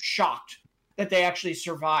actually shocked that they actually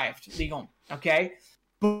survived Ligue 1. Okay.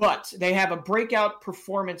 But they have a breakout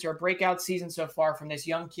performance or a breakout season so far from this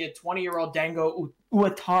young kid, 20-year-old Dango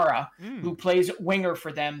Ouattara, who plays winger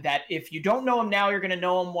for them, that if you don't know him now, you're going to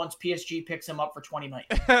know him once PSG picks him up for 20 million.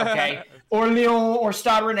 Okay. Or Lyon or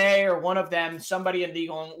Stade Rennais or one of them, somebody in Ligue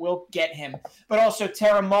 1 will get him. But also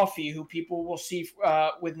Tara Moffi, who people will see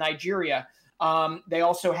with Nigeria. They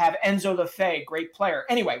also have Enzo Lefebvre, great player.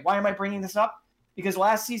 Anyway, why am I bringing this up? Because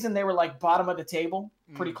last season they were like bottom of the table,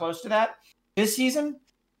 pretty close to that. This season,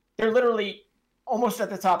 they're literally almost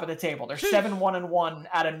at the top of the table. They're 7-1-1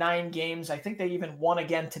 out of 9 games. I think they even won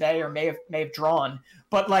again today, or may have drawn.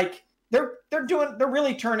 But like they're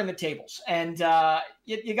really turning the tables. And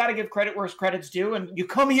you got to give credit where credit's due. And you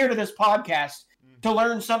come here to this podcast to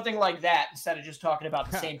learn something like that instead of just talking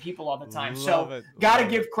about the same people all the time. Love got to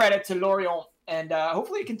give credit to Lorient, and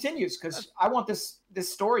hopefully it continues because I want this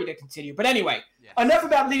story to continue. But anyway, enough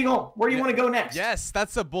about Ligue 1. Where do you want to go next? Yes,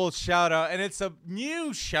 that's a bold shout out, and it's a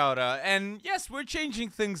new shout out. And yes, we're changing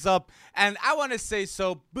things up. And I want to say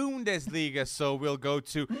so Bundesliga, so we'll go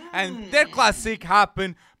to. And Der Klassik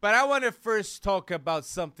happened. But I want to first talk about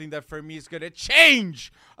something that for me is going to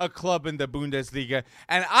change a club in the Bundesliga.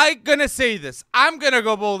 And I'm going to say this. I'm going to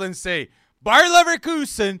go bold and say Bayer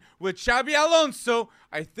Leverkusen with Xabi Alonso,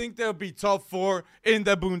 I think they'll be top 4 in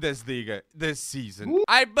the Bundesliga this season. Ooh,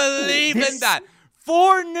 I believe in that.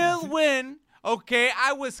 4-0 win. Okay,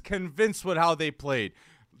 I was convinced with how they played.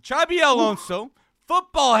 Xabi Alonso,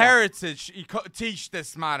 football heritage, teach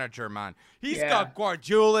this manager, man. He's got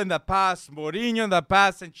Guardiola in the past, Mourinho in the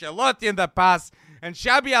past, Ancelotti in the past. And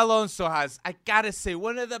Xabi Alonso has, I gotta say,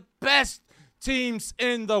 one of the best teams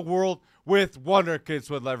in the world with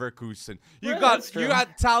Wonderkids with Leverkusen. You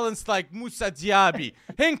got talents like Moussa Diaby,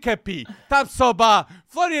 Hinkepi, Tapsoba,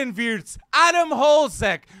 Florian Wirtz, Adam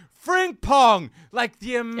Holzek, Frimpong. Like,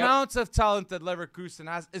 the amount of talent that Leverkusen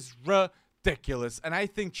has is ridiculous. And I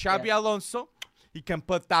think Xabi Alonso, he can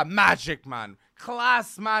put that magic, man.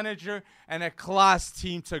 Class manager and a class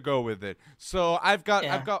team to go with it. So I've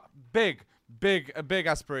got big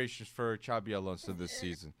aspirations for Xabi Alonso this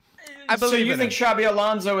season. So you think Xabi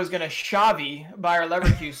Alonso is going to Xavi Bayer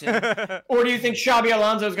Leverkusen, or do you think Xabi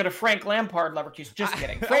Alonso is going to Frank Lampard Leverkusen? Just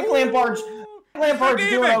kidding. Frank Lampard's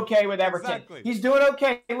doing okay with Everton. Exactly. He's doing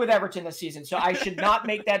okay with Everton this season, so I should not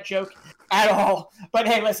make that joke at all. But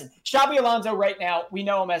hey, listen, Xabi Alonso right now, we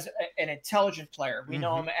know him as an intelligent player. We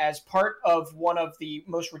know him as part of one of the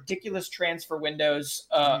most ridiculous transfer windows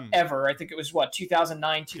ever. I think it was,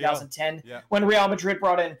 2009, 2010, when Real Madrid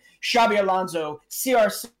brought in Xabi Alonso,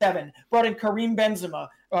 CR7, brought in Karim Benzema,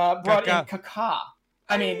 brought in Kaká.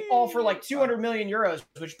 I mean, all for like 200 million euros,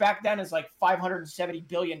 which back then is like $570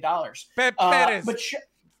 billion. He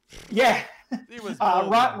was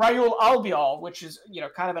Raul Albiol, which is,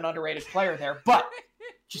 kind of an underrated player there, but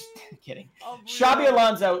just kidding. Xabi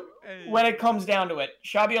Alonso, when it comes down to it,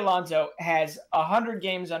 Xabi Alonso has 100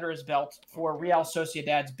 games under his belt for Real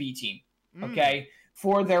Sociedad's B team, okay,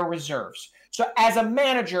 for their reserves. So as a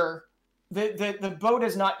manager, the boat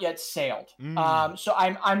has not yet sailed. So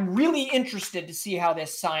I'm really interested to see how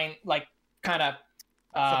this sign bold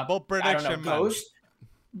prediction goes.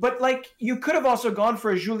 But you could have also gone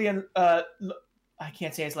for a Julian. I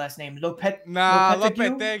can't say his last name.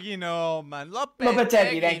 Lopetegui, no, man.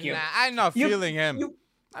 Lopetegui, thank you. Nah, I'm not feeling him.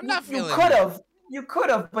 I'm not feeling him. You could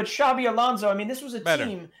have, but Xabi Alonso, I mean, this was a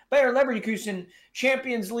team, Bayer Leverkusen,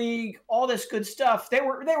 Champions League, all this good stuff. They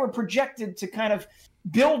were projected to kind of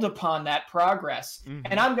build upon that progress.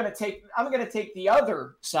 And I'm gonna take the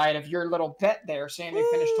other side of your little bet there, saying they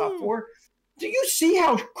finished top 4. Do you see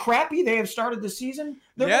how crappy they have started the season?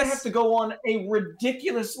 They're gonna have to go on a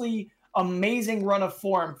ridiculously amazing run of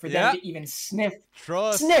form for them to even sniff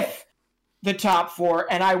the top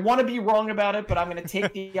 4. And I want to be wrong about it, but I'm going to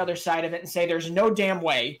take the other side of it and say there's no damn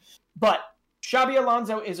way. But Xabi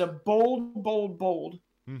Alonso is a bold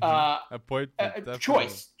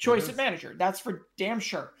choice at manager. That's for damn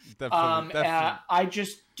sure. Definitely. I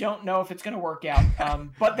just don't know if it's going to work out.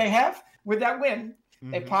 But they have, with that win,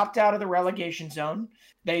 they popped out of the relegation zone.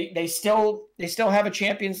 They still have a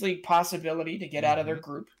Champions League possibility to get out of their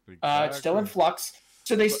group. It's still in flux.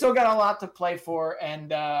 So they still got a lot to play for,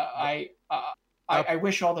 and I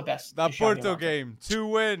wish all the best. The Porto game,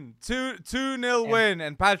 2-0 win,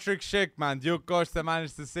 and Patrick Schick, man, Diogo Costa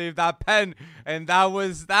managed to save that pen, and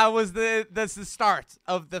that's the start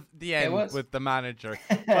of the end with the manager.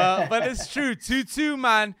 But it's true, 2-2,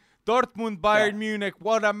 man. Dortmund, Bayern Munich,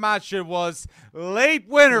 what a match it was. Late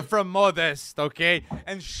winner from Modest, okay?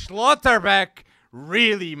 And Schlotterbeck,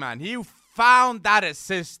 really, man, he found that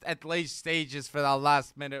assist at late stages for that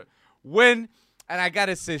last-minute win. And I got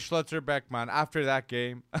to say, Schlotterbeck, man, after that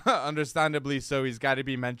game, understandably so, he's got to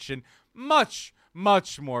be mentioned much,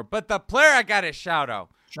 much more. But the player I got to shout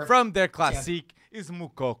out from their Klassik is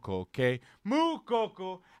Moukoko, okay?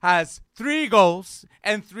 Moukoko has 3 goals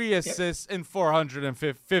and 3 assists in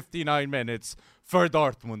 459 minutes for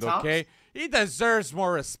Dortmund, okay? He deserves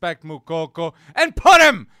more respect, Moukoko. And put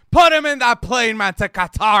him in that plane, man, to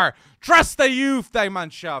Qatar. Trust the youth, die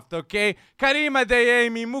Mannschaft, okay? Karim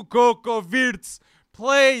Adeyemi, Moukoko, Wirtz,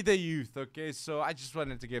 play the youth, okay? So I just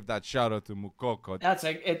wanted to give that shout out to Moukoko.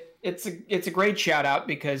 It's a great shout out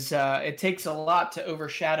because it takes a lot to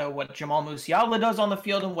overshadow what Jamal Musiala does on the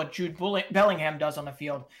field and what Jude Bellingham does on the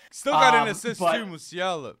field. Still got an assist too,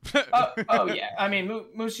 Musiala. Oh yeah, I mean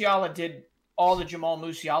Musiala did all the Jamal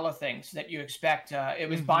Musiala things that you expect. It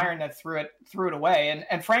was Bayern that threw it away,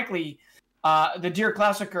 and frankly, the Deer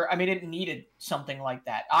Klassiker, I mean, it needed something like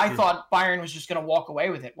that. I thought Bayern was just going to walk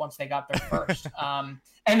away with it once they got there first,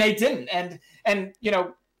 and they didn't. And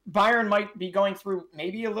Bayern might be going through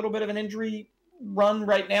maybe a little bit of an injury run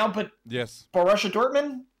right now, but yes, Borussia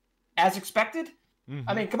Dortmund, as expected.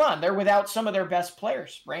 I mean, come on, they're without some of their best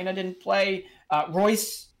players. Reina didn't play.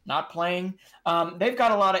 Royce not playing. They've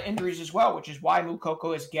got a lot of injuries as well, which is why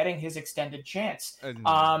Moukoko is getting his extended chance.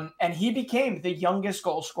 And he became the youngest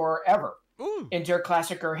goal scorer ever in Der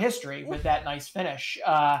Klassiker history with that nice finish.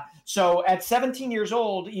 So at 17 years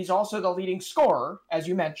old, he's also the leading scorer, as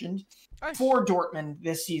you mentioned, for Dortmund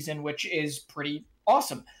this season, which is pretty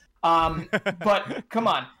awesome. But come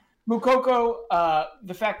on. Moukoko,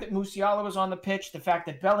 the fact that Musiala was on the pitch, the fact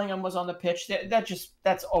that Bellingham was on the pitch,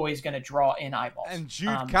 that's always going to draw in eyeballs. And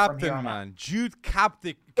Jude captain, man. Jude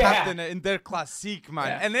captain in their classique, man.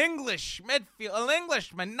 Yeah. An Englishman,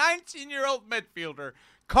 19-year-old midfielder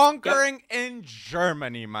conquering in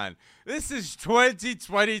Germany, man. This is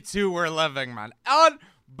 2022 we're living, man.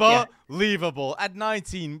 Unbelievable. At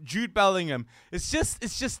 19, Jude Bellingham, it's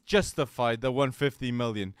just justified the 150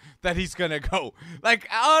 million that he's gonna go. Like,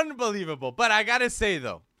 unbelievable. But I gotta say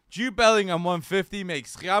though, Jude Bellingham 150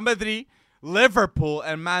 makes Real Madrid, Liverpool,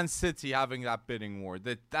 and Man City having that bidding war.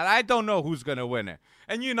 That I don't know who's gonna win it.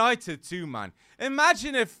 And United too, man.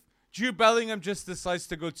 Imagine if Jude Bellingham just decides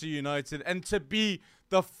to go to United and to be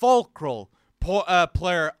the fulcral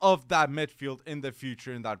player of that midfield in the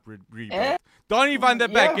future in that rebuild. Donny van de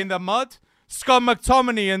Beek in the mud, Scott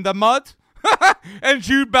McTominay in the mud, and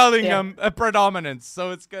Jude Bellingham a predominance.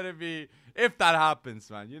 So it's going to be, if that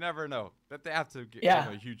happens, man, you never know. That they have to give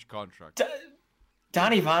him a huge contract.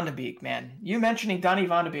 Donny van de Beek, man. You mentioning Donny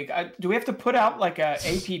van de Beek. Do we have to put out like a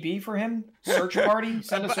APB for him? Search party?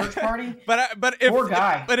 Send a search party? Poor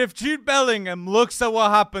guy. But if Jude Bellingham looks at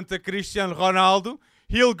what happened to Cristiano Ronaldo,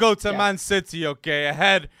 he'll go to Man City, okay,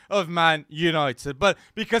 ahead of Man United. But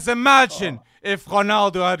because imagine if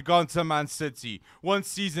Ronaldo had gone to Man City one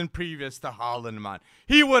season previous to Haaland, man.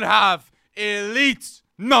 He would have elite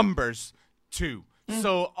numbers too.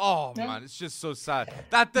 So, man, it's just so sad.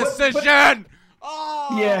 That decision!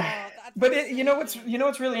 But you know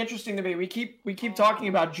what's really interesting to me? We keep talking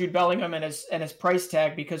about Jude Bellingham and his price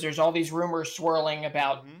tag because there's all these rumors swirling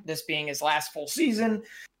about this being his last full season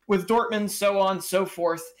with Dortmund, so on, so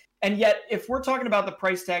forth. And yet, if we're talking about the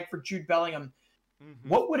price tag for Jude Bellingham,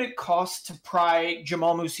 what would it cost to pry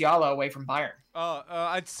Jamal Musiala away from Bayern?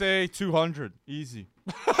 I'd say 200, easy.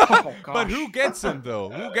 Oh, gosh. But who gets him, though?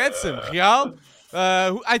 Who gets him? Real?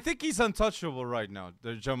 I think he's untouchable right now,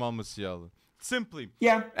 the Jamal Musiala. Simply.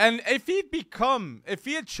 Yeah. And if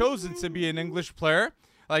he had chosen to be an English player,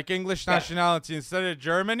 like English nationality instead of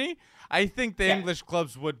Germany, I think the English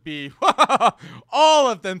clubs would be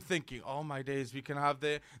all of them thinking, oh my days, we can have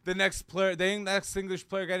the next English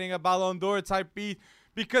player getting a Ballon d'Or type beat.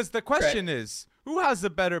 Because the question is, who has a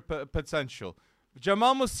better potential?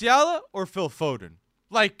 Jamal Musiala or Phil Foden?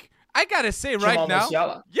 Like, I gotta say right now.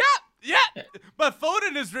 Musiala. Yeah. But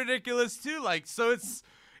Foden is ridiculous too. Like, so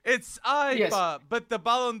but the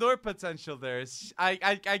Ballon d'Or potential there is,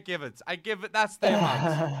 I give it. That's the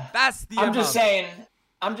amount. That's the amount.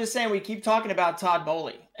 I'm just saying we keep talking about Todd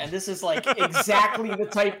Bowley, and this is like exactly the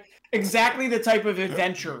type of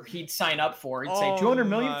adventure he'd sign up for. He'd say 200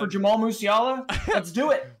 million for Jamal Musiala. Let's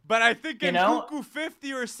do it. But I think Nkunku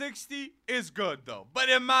 50 or 60 is good though. But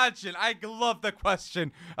imagine, I love the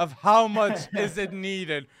question of how much is it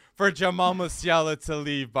needed for Jamal Musiala to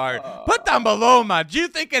leave Bayern. Put down below, man. Do you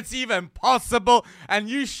think it's even possible? And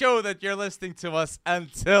you show that you're listening to us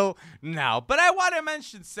until now. But I want to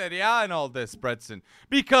mention Serie A and all this, Bretson,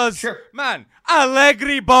 because man,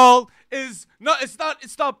 Allegri ball is not. It's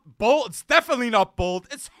not bold. It's definitely not bold.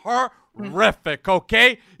 It's horrific.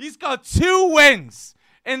 Okay, he's got 2 wins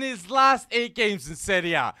in his last 8 games in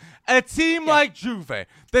Serie A. A team like Juve,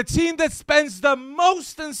 the team that spends the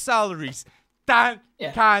most in salaries. That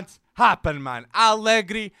can't happen, man.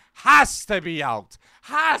 Allegri has to be out.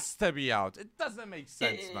 It doesn't make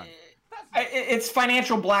sense, man. It's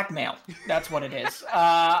financial blackmail. That's what it is.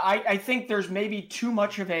 I think there's maybe too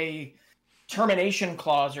much of a termination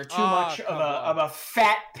clause or too much of a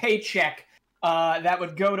fat paycheck that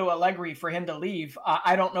would go to Allegri for him to leave.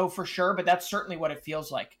 I don't know for sure, but that's certainly what it feels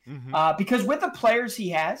like. Because with the players he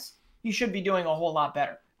has, he should be doing a whole lot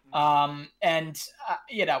better. I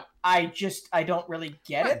don't really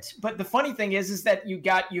get it. But the funny thing is that you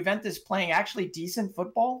got Juventus playing actually decent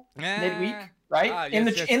football midweek, right? In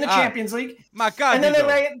the Champions League. Maccabi, and then they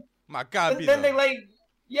lay Maccabi, then they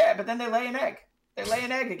lay an egg. They lay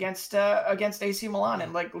an egg against AC Milan,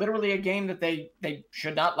 and like literally a game that they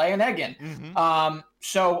should not lay an egg in.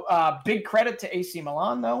 So big credit to AC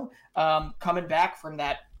Milan though, coming back from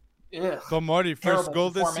that. Tomori, first goal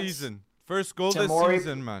this season. First goal this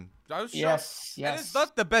season, man. I was yes. And it's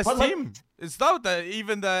not the best team. It's not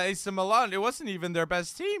even the AC Milan. It wasn't even their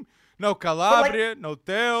best team. No Calabria, no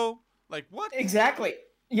Teo. Like what? Exactly.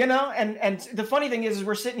 You know, and the funny thing is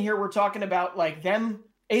we're sitting here, we're talking about like them,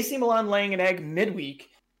 AC Milan laying an egg midweek,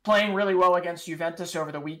 playing really well against Juventus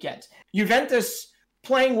over the weekend. Juventus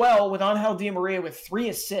playing well with Angel Di Maria with 3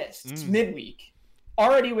 assists midweek.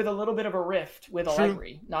 Already with a little bit of a rift with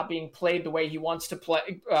Allegri, not being played the way he wants to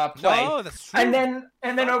play. No, that's true. And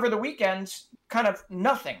then over the weekend, kind of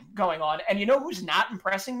nothing going on. And you know who's not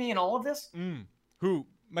impressing me in all of this? Who?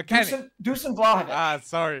 McKennie. Dusan Vlahovic. Ah,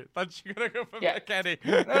 sorry. Thought you were going to go for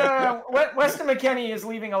McKennie. Weston McKennie is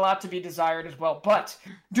leaving a lot to be desired as well. But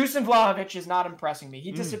Dusan Vlahovic is not impressing me.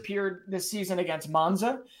 He disappeared this season against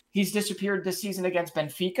Monza. He's disappeared this season against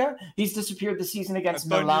Benfica. He's disappeared this season against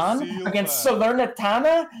Milan, against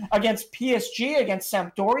Salernitana, against PSG, against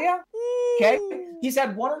Sampdoria. Okay? He's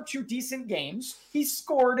had 1 or 2 decent games. He's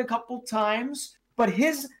scored a couple times. But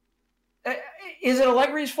his... is it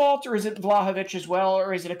Allegri's fault, or is it Vlahovic as well,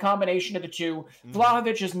 or is it a combination of the two?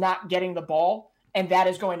 Vlahovic is not getting the ball, and that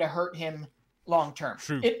is going to hurt him long term.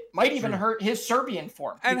 It might even hurt his Serbian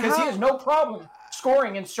form, because he has no problem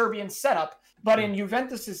scoring in Serbian setup, but in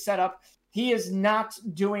Juventus's setup, he is not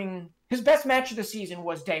doing... His best match of the season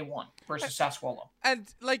was day 1 versus Sassuolo.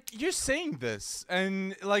 And, like, you're saying this,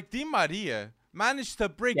 and, like, Di Maria managed to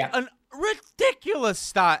break an ridiculous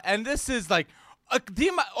stat, and this is, like...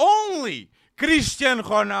 only Cristiano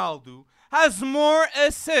Ronaldo has more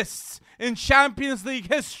assists in Champions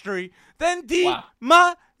League history than Di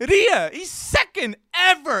Maria. He's second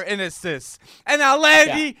ever in assists. And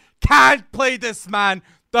Allegri can't play this man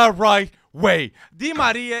the right way. Di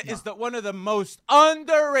Maria is one of the most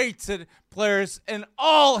underrated players in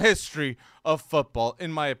all history of football,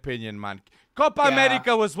 in my opinion, man. Copa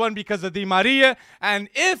America was won because of Di Maria, and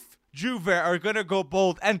if Juve are going to go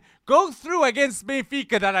bold and go through against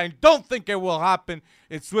Benfica, that I don't think it will happen,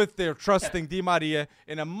 it's with their trusting Di Maria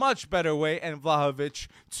in a much better way, and Vlahovic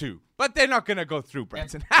too. But they're not going to go through,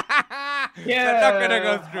 Brenton. They're not going to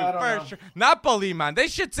go through. For sure. Napoli, man. They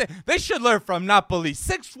should learn from Napoli.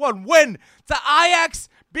 6-1 win to Ajax,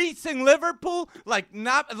 beating Liverpool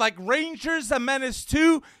like Rangers and Menace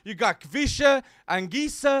 2. You got Kvisha,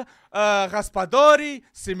 Anguissa, Raspadori,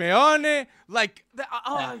 Simeone.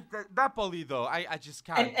 Napoli though. I just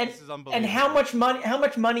can't. This is unbelievable. And how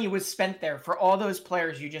much money was spent there for all those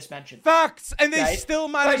players you just mentioned? Facts. And they still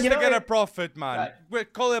managed to get a profit, man.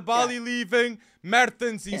 With Koulibaly leaving,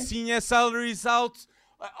 Mertens, Insigne salaries out.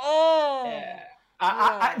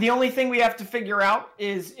 The only thing we have to figure out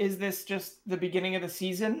is this just the beginning of the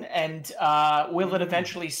season, and will it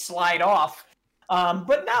eventually slide off?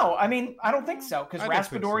 But no, I mean, I don't think so, because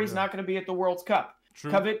Raspadori is not going to be at the World Cup.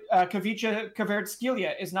 Kavica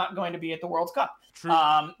Kvaratskhelia is not going to be at the World Cup.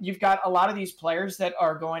 You've got a lot of these players that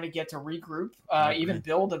are going to get to regroup, even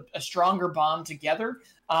build a stronger bond together.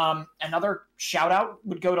 Another shout out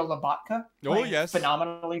would go to Lobotka.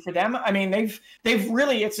 Phenomenally for them. I mean, they've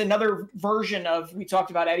really, it's another version of, we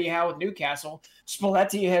talked about Eddie Howe with Newcastle.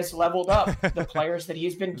 Spalletti has leveled up the players that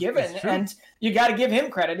he's been given, and you got to give him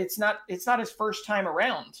credit. It's not his first time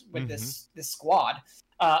around with this squad,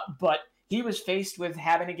 but he was faced with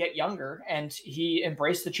having to get younger, and he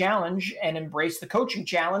embraced the challenge and embraced the coaching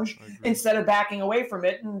challenge instead of backing away from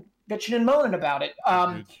it and bitching and moaning about it.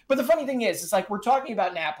 But the funny thing is, it's like we're talking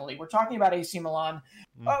about Napoli, we're talking about AC Milan,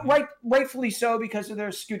 rightfully so because of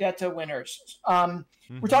their Scudetto winners.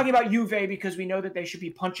 We're talking about Juve because we know that they should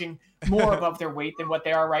be punching more above their weight than what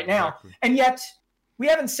they are right now. And yet, we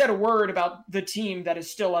haven't said a word about the team that is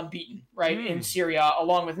still unbeaten, in Serie A,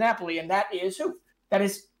 along with Napoli, and that is who? That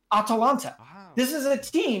is Atalanta. This is a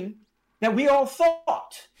team that we all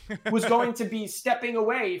thought was going to be stepping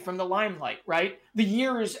away from the limelight, right? The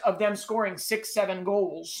years of them scoring 6-7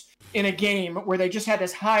 goals in a game where they just had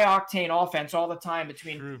this high-octane offense all the time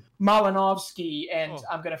between Malinovsky and,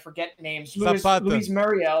 I'm going to forget names, Luis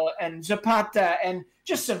Muriel and Zapata, and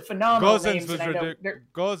just some phenomenal names.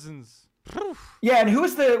 Gozens. Yeah, and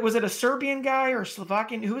was it a Serbian guy or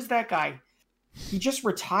Slovakian? Who was that guy? He just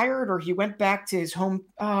retired, or he went back to his home.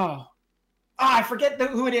 I forget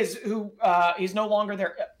who it is. Who he's no longer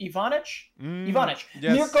there. Ivanic.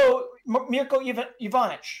 Yes. Mirko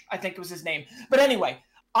Ivanic, I think was his name. But anyway,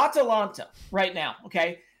 Atalanta right now.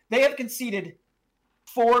 Okay, they have conceded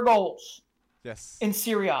 4 goals. Yes. In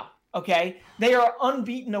Serie A. Okay, they are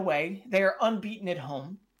unbeaten away. They are unbeaten at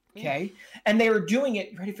home. Okay. And they were doing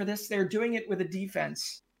it, ready for this? They're doing it with a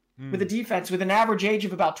defense, with an average age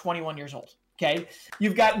of about 21 years old. Okay.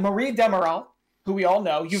 You've got Marie Demiral, who we all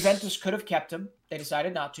know. Juventus could have kept him. They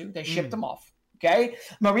decided not to. They shipped him off. Okay.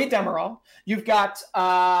 Marie Demiral. You've got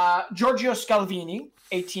Giorgio Scalvini,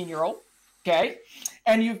 18-year-old. Okay.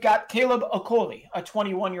 And you've got Caleb Okoli, a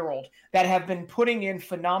 21-year-old, that have been putting in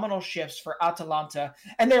phenomenal shifts for Atalanta.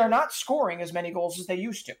 And they are not scoring as many goals as they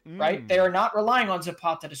used to, right? They are not relying on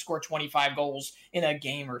Zapata to score 25 goals in a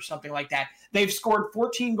game or something like that. They've scored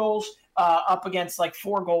 14 goals up against like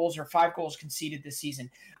 4 goals or 5 goals conceded this season.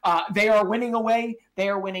 They are winning away. They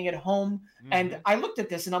are winning at home. And I looked at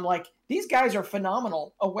this and I'm like, these guys are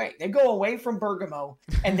phenomenal away. They go away from Bergamo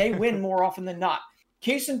and they win more often than not.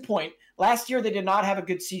 Case in point, last year they did not have a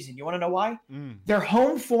good season. You want to know why? Their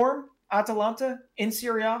home form, Atalanta in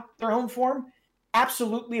Serie A, their home form,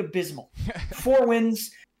 absolutely abysmal. 4 wins,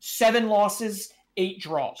 7 losses, 8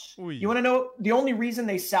 draws. Oy. You want to know the only reason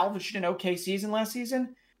they salvaged an okay season last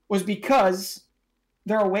season was because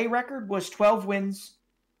their away record was 12 wins,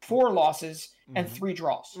 4 losses, and 3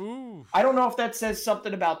 draws. Ooh. I don't know if that says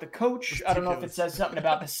something about the coach. I don't know if it says something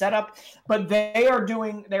about the setup, but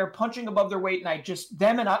they're punching above their weight, and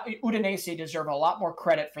them and Udinese deserve a lot more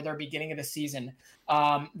credit for their beginning of the season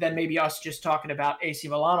than maybe us just talking about AC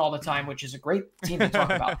Milan all the time, which is a great team to talk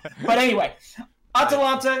about. But anyway,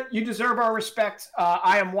 Atalanta, you deserve our respect.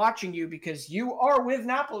 I am watching you because you are with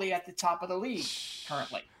Napoli at the top of the league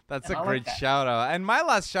currently. That's a great shout out. And my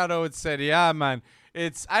last shout out would say, yeah, man.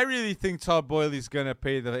 I really think Todd Boehly's gonna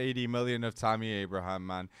pay the 80 million of Tammy Abraham,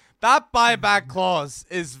 man. That buyback clause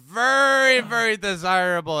is very, very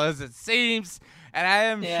desirable as it seems, and I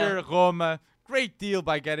am sure Roma, great deal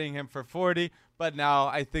by getting him for 40. But now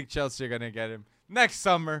I think Chelsea are gonna get him next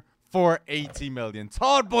summer for 80 million.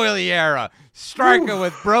 Todd Boehly era striker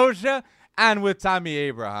with Broja and with Tammy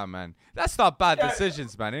Abraham, man. That's not bad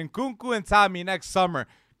decisions, man. And Nkunku and Tammy next summer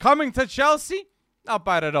coming to Chelsea, not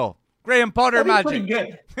bad at all. Graham Potter magic. Pretty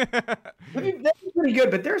good. That'd be pretty good.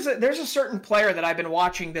 But there's a certain player that I've been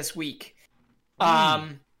watching this week,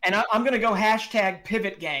 and I'm going to go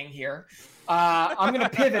 #pivot gang here. I'm going to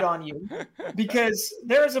pivot on you because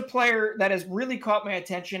there is a player that has really caught my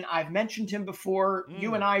attention. I've mentioned him before.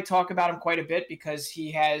 You and I talk about him quite a bit because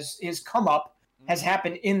his come up has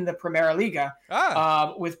happened in the Primera Liga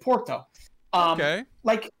with Porto. Okay.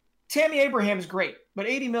 Like Tammy Abraham is great, but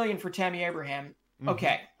 80 million for Tammy Abraham.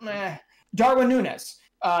 Okay. Darwin Núñez,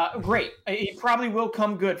 great. He probably will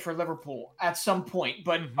come good for Liverpool at some point,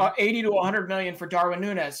 but 80 to 100 million for Darwin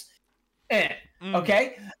Núñez.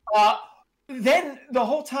 Okay. Then the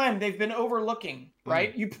whole time they've been overlooking,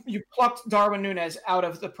 right? You plucked Darwin Núñez out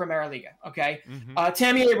of the Primera Liga. Okay.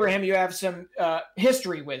 Tammy Abraham, you have some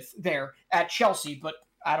history with there at Chelsea, but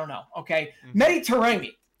I don't know. Okay. Mehdi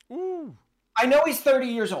Taremi. I know he's 30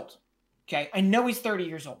 years old. Okay. I know he's 30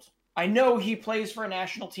 years old. I know he plays for a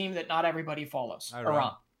national team that not everybody follows,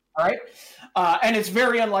 Iran. All right? And it's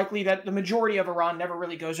very unlikely that the majority of Iran never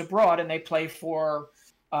really goes abroad and they play for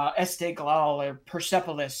Esteghlal or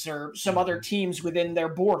Persepolis or some other teams within their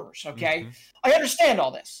borders, okay? I understand all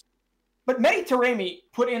this. But Mehdi Taremi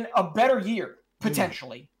put in a better year,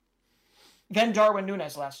 potentially, than Darwin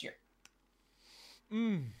Núñez last year.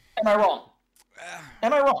 Am I wrong?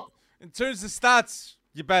 Am I wrong? In terms of stats,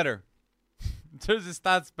 you better. In terms of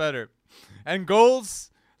stats, better. And goals,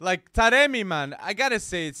 like Taremi, man, I gotta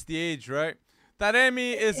say it's the age, right?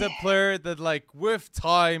 Taremi is a player that, like, with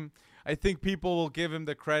time, I think people will give him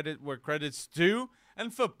the credit where credit's due.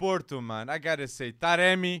 And for Porto, man, I gotta say,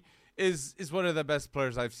 Taremi is one of the best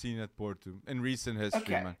players I've seen at Porto in recent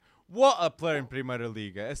history, man. What a player in Primera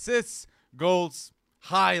Liga. Assists, goals,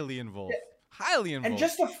 highly involved. Highly involved.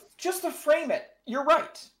 And just to frame it, you're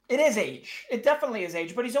right. It is age. It definitely is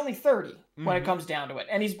age, but he's only 30 when it comes down to it.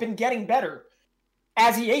 And he's been getting better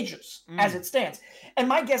as he ages, as it stands. And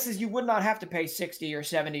my guess is you would not have to pay 60 or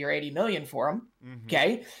 70 or 80 million for him.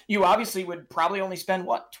 Okay. You obviously would probably only spend,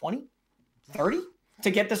 20, 30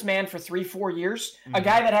 to get this man for 3-4 years. A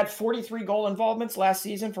guy that had 43 goal involvements last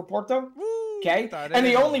season for Porto. Okay. And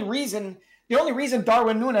the only reason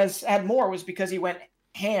Darwin Núñez had more was because he went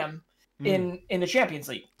ham in the Champions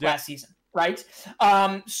League last season. Right.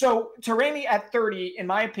 So Taremi at 30, in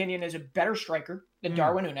my opinion, is a better striker than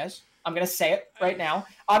Darwin Núñez. I'm going to say it right now.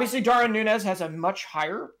 Obviously, Darwin Núñez has a much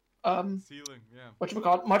higher ceiling.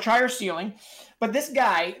 Much higher ceiling. But this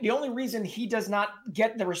guy, the only reason he does not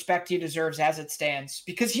get the respect he deserves as it stands,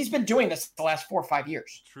 because he's been doing this the last 4 or 5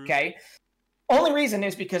 years. True. Okay. Only reason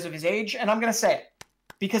is because of his age. And I'm going to say it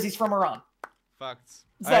because he's from Iran. Facts.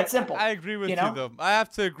 It's that simple. I agree with you you, though. I have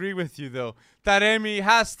to agree with you, though. Taremi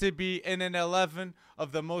has to be in an 11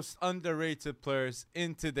 of the most underrated players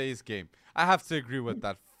in today's game. I have to agree with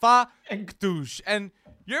that. Factush. And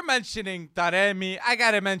you're mentioning Taremi. I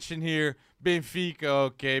got to mention here Benfica,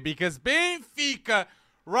 okay? Because Benfica,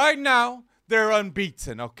 right now, they're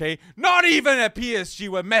unbeaten, okay? Not even a PSG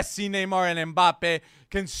with Messi, Neymar, and Mbappe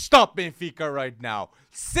can stop Benfica right now.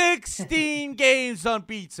 16 games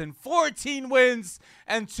unbeaten, 14 wins,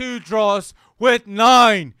 and 2 draws with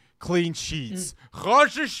 9 clean sheets.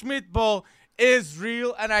 Roger Schmidt ball is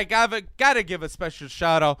real, and I gotta give a special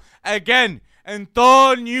shout out. Again,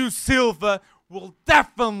 Antonio Silva will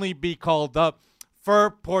definitely be called up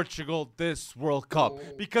for Portugal this World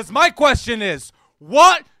Cup. Because my question is,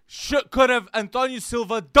 what could have Antonio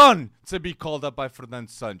Silva done to be called up by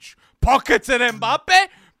Fernando Santos? Pocketed Mbappe?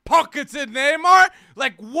 Pocketed Neymar?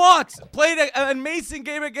 Like what? Played an amazing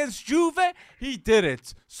game against Juve? He did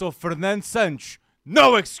it. So Fernando Santos,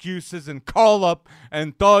 no excuses, and call up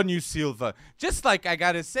Antonio Silva. Just like I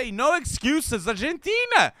gotta say, no excuses,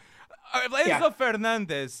 Argentina. Enzo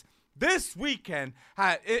Fernandez this weekend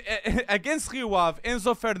against Rio Ave,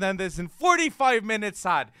 Enzo Fernandez in 45 minutes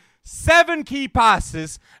had 7 key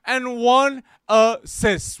passes and 1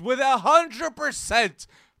 assist with 100%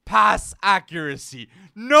 pass accuracy.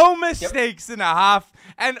 No mistakes in a half,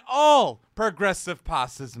 and all progressive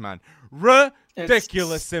passes, man.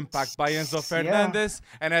 Ridiculous impact by Enzo Fernandez.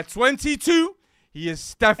 And at 22, he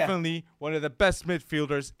is definitely one of the best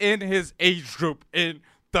midfielders in his age group in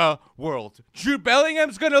the world. Jude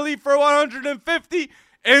Bellingham's going to leave for 150.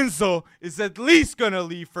 Enzo is at least going to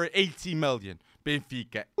leave for 80 million.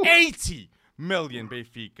 Benfica. 80 million,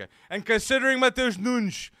 Benfica. And considering Mateus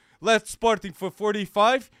Nunes left Sporting for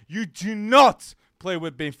 45, you do not play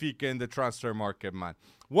with Benfica in the transfer market, man.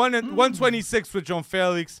 126 with John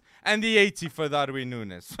Felix, and the 80 for Darwin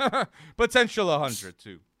Nunes. Potential 100,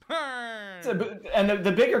 too. And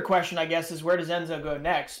the bigger question, I guess, is where does Enzo go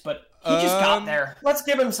next? But he just got there. Let's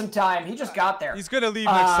give him some time. He just got there. He's going to leave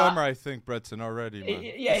next summer, I think, Breton, already,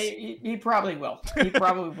 man. Yeah, he probably will. He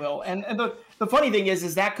probably will. And the funny thing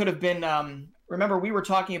is that could have been... remember, we were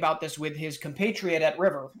talking about this with his compatriot at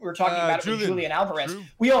River. We were talking about it with Julian Alvarez. True.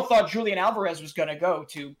 We all thought Julian Alvarez was going to go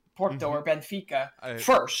to Porto or Benfica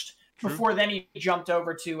first, before then he jumped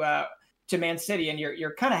over to Man City, and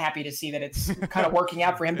you're kind of happy to see that it's kind of working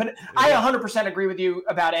out for him. But I 100% agree with you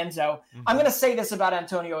about Enzo. I'm going to say this about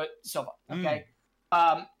Antonio Silva, okay?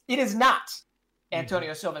 It is not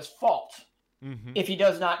Antonio Silva's fault if he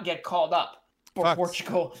does not get called up for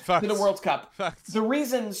Portugal to the World Cup. The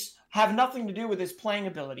reasons have nothing to do with his playing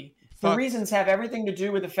ability. The reasons have everything to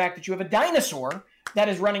do with the fact that you have a dinosaur that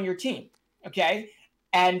is running your team, okay?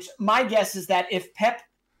 And my guess is that if Pep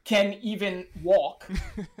can even walk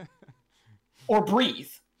or breathe,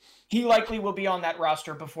 he likely will be on that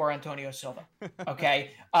roster before Antonio Silva,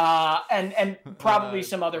 okay? And probably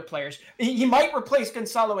some other players. He might replace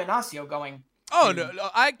Gonzalo Inacio going. Oh, no,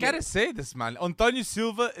 I gotta say this, man. Antonio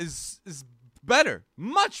Silva is better,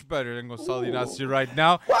 much better than Gonzalo Inacio right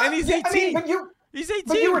now. Well, and he's 18. He's 18.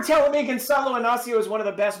 But you were telling me Gonzalo Inacio is one of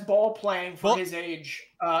the best ball playing for his age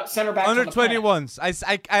center backs under 21s.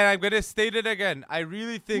 I'm going to state it again. I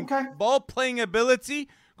really think ball playing ability,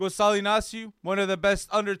 Gonzalo Inacio, one of the best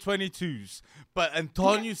under 22s. But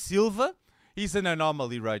Antonio Silva, he's an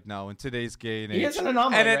anomaly right now in today's day and age. He is an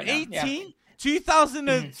anomaly. And at 18,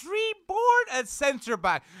 2003 born at center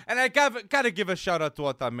back. And I gotta give a shout out to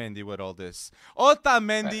Otamendi with all this.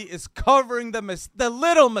 Otamendi is covering the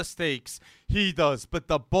little mistakes he does, but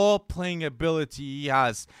the ball playing ability he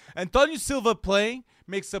has. Antonio Silva playing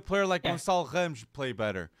makes a player like Gonçalo Ramos play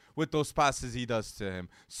better with those passes he does to him.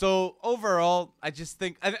 So overall, I just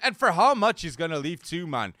think, and for how much he's gonna leave too,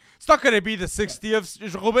 man. It's not gonna be the 60 of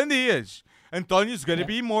Ruben Dias. Antonio's gonna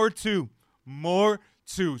be more too.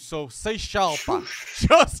 So say Shalpa.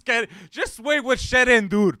 Just wait what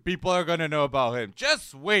Xerendur people are gonna know about him.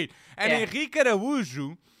 Just wait. And Henrique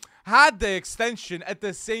Araújo had the extension at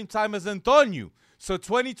the same time as Antonio. So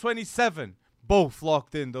 2027, both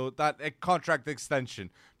locked in though that contract extension.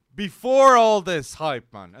 Before all this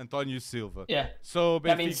hype, man, Antonio Silva. Yeah. So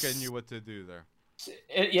Benfica knew what to do there.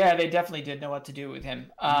 They definitely did know what to do with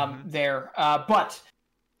him there. But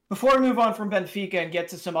before we move on from Benfica and get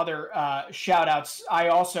to some other shout-outs, I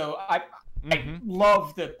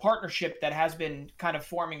love the partnership that has been kind of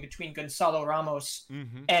forming between Gonçalo Ramos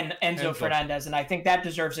and Enzo Fernandez. And I think that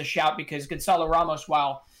deserves a shout because Gonçalo Ramos,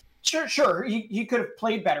 while sure, he could have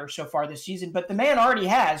played better so far this season, but the man already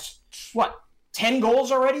has, 10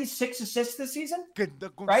 goals already, 6 assists this season.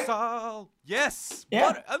 Right? Yes. Yeah.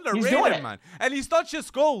 What He's doing underrated, it. man. And he's not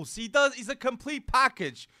just goals. He's a complete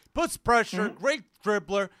package. Puts pressure, great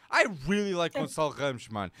dribbler. I really like Gonçalo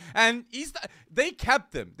Ramos, man. And they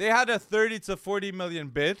kept him. They had a 30 to 40 million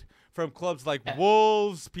bid from clubs like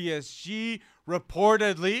Wolves, PSG,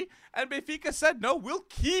 reportedly. And Benfica said, no, we'll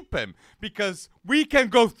keep him because we can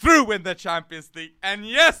go through in the Champions League. And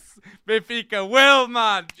yes, Benfica will,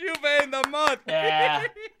 man. Juve in the mud. Yeah.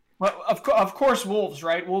 Well, of course, Wolves,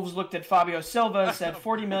 right? Wolves looked at Fabio Silva, said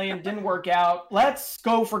 40 million, didn't work out. Let's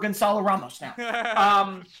go for Gonçalo Ramos now.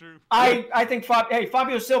 True. I think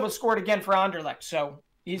Fabio Silva scored again for Anderlecht, so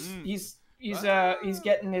he's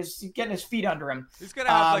getting his feet under him. He's gonna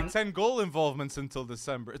have like 10 goal involvements until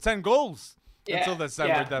December. 10 goals until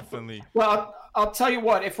December, definitely. Well, I'll tell you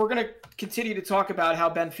what. If we're gonna continue to talk about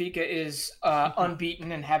how Benfica is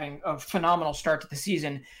unbeaten and having a phenomenal start to the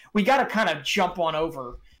season, we got to kind of jump on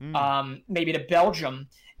over. Maybe to Belgium.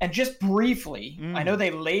 And just briefly, I know they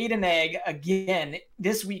laid an egg again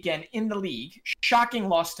this weekend in the league. Shocking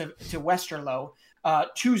loss to Westerlo,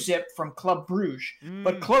 2-0 from Club Brugge.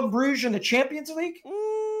 But Club Brugge in the Champions League?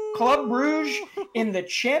 Club Brugge in the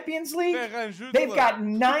Champions League? They've got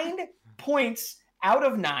 9 points out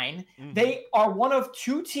of 9. They are one of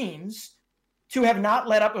 2 teams to have not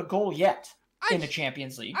let up a goal yet in the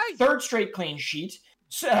Champions League. Third straight clean sheet.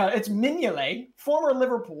 It's Mignolet, former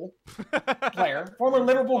Liverpool player, former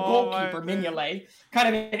Liverpool goalkeeper, Mignolet. Kind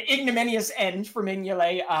of an ignominious end for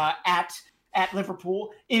Mignolet at Liverpool,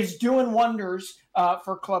 is doing wonders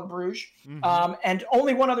for Club Brugge. And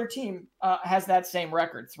only one other team has that same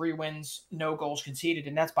record, 3 wins, no goals conceded,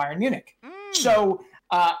 and that's Bayern Munich. So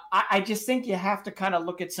I just think you have to kind of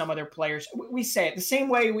look at some of their players. We say it the same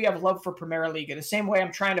way we have love for Primera Liga, the same way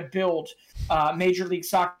I'm trying to build Major League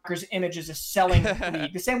Soccer's image as a selling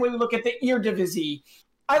league, the same way we look at the Eredivisie.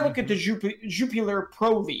 I look at the Jupiler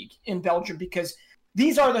Pro League in Belgium because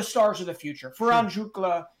these are the stars of the future. Ferran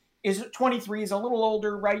Jutgla is 23, is a little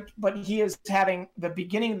older, right? But he is having the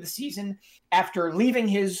beginning of the season after leaving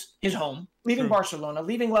his home, leaving Barcelona,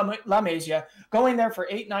 leaving La Masia, going there for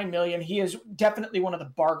 8-9 million. He is definitely one of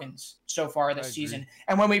the bargains so far this season.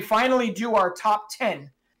 And when we finally do our top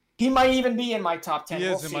 10, he might even be in my top 10. He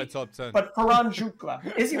is in my top 10. But Ferran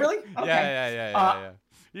Jutgla, is he really? Okay. Yeah.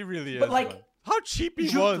 He really is. But like, how cheap he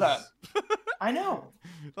Jutgla, was. I know.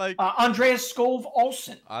 Like Andreas Skov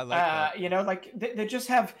Olsen. I like that. You know, like they just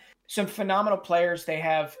have some phenomenal players. They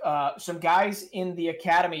have some guys in the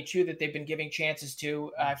academy, too, that they've been giving chances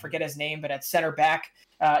to. I forget his name, but at center back,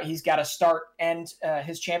 he's got a start and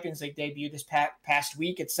his Champions League debut this past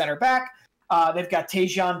week at center back. They've got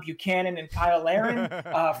Tejan Buchanan and Kyle Aaron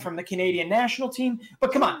from the Canadian national team.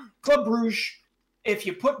 But come on, Club Brugge, if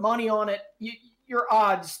you put money on it, your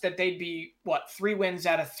odds that they'd be, 3 wins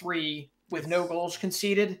out of 3 with no goals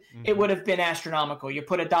conceded, it would have been astronomical. You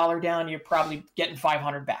put $1 down, you're probably getting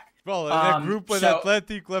 500 back. Well, in a group with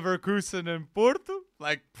Athletic, Leverkusen, and Porto,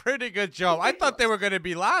 like, pretty good job. I thought they were going to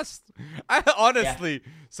be last, honestly.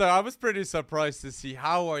 Yeah. So I was pretty surprised to see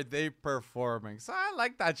how are they performing. So I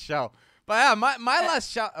like that show. But yeah, my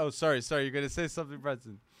last shout. Oh, sorry. You're going to say something,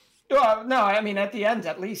 Brenton? No, I mean, at the end,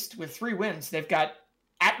 at least, with 3 wins, they've got,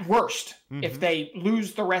 at worst, if they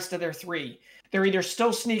lose the rest of their 3, they're either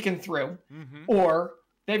still sneaking through or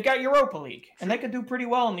they've got Europa League, and they could do pretty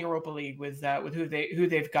well in the Europa League with who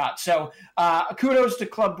they've got. So kudos to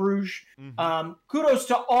Club Brugge. Kudos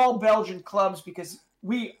to all Belgian clubs because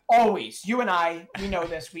we always, you and I, we know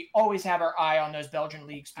this, we always have our eye on those Belgian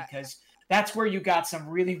leagues because that's where you got some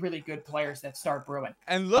really, really good players that start brewing.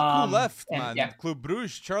 And look who left, man. Yeah. Club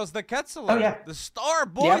Brugge, Charles de Ketelaere, the star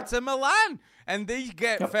boy to Milan. And they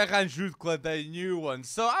get Ferran Jutgla, the new one.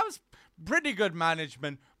 So I was pretty good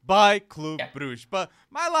management by Club Brugge. But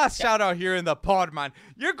my last shout out here in the pod, man.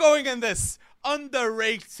 You're going in this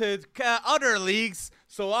underrated other leagues.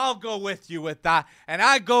 So I'll go with you with that. And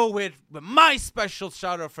I go with my special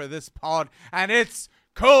shout out for this pod. And it's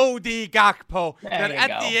Cody Gakpo. That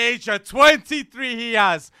at the age of 23, he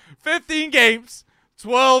has 15 games,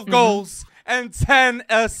 12 goals, and 10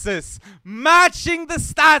 assists, matching the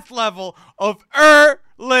stat level of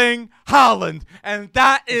Erling Haaland. And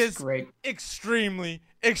that is great. Extremely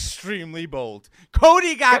bold.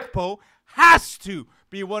 Cody Gakpo has to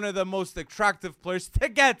be one of the most attractive players to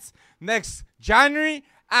get next January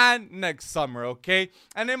and next summer, okay?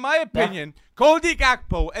 And in my opinion, Cody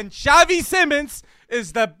Gakpo and Xavi Simons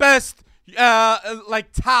is the best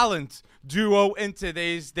talent duo in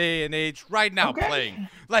today's day and age right now playing.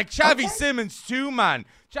 Like Xavi Simons too, man.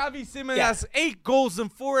 Xavi Simons has 8 goals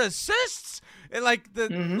and 4 assists. And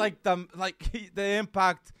the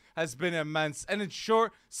impact has been immense. And in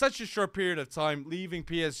such a short period of time, leaving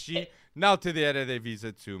PSG, now to the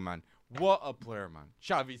Eredivisie too, man. What a player, man.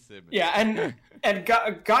 Xavi Simons. Yeah, and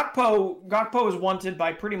Gakpo is wanted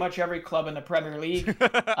by pretty much every club in the Premier League.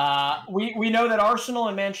 We know that Arsenal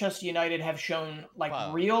and Manchester United have shown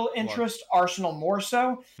real interest. Arsenal more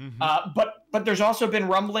so. But there's also been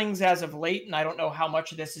rumblings as of late, and I don't know how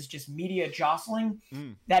much of this is just media jostling,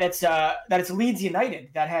 that it's Leeds United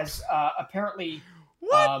that has apparently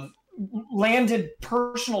landed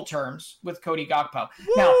personal terms with Cody Gakpo.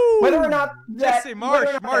 Woo! Now, whether or not that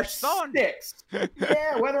sticks,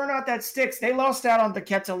 whether or not that sticks, they lost out on the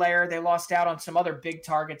Ketelaere. They lost out on some other big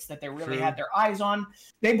targets that they really had their eyes on.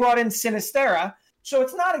 They brought in Sinistera, so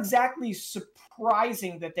it's not exactly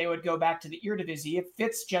surprising that they would go back to the Eredivisie. It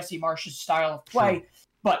fits Jesse Marsch's style of play. True.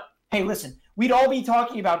 But hey, listen, we'd all be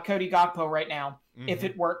talking about Cody Gakpo right now if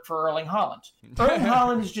it weren't for Erling Haaland. Erling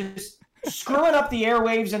Haaland is just screwing up the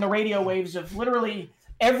airwaves and the radio waves of literally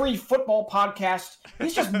every football podcast.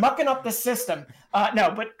 He's just mucking up the system.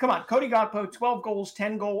 No, but come on. Cody Gakpo, 12 goals,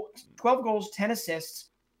 10 assists,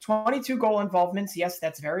 22 goal involvements. Yes,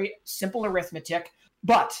 that's very simple arithmetic.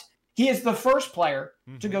 But he is the first player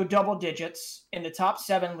to go double digits in the top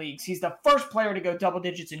 7 leagues. He's the first player to go double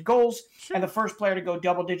digits in goals and the first player to go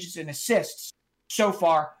double digits in assists so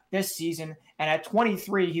far this season. And at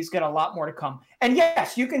 23, he's got a lot more to come. And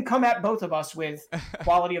yes, you can come at both of us with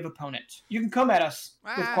quality of opponent. You can come at us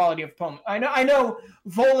with quality of opponent. I know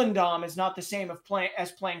Volendam is not the same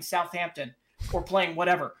as playing Southampton or playing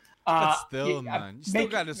whatever. But still, man, you still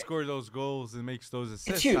got to score those goals and make those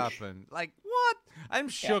assists happen. Like, what? I'm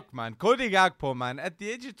shook, man. Cody Gakpo, man, at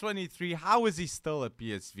the age of 23, how is he still at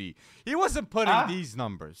PSV? He wasn't putting these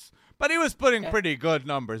numbers, but he was putting pretty good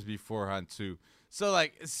numbers beforehand, too. So,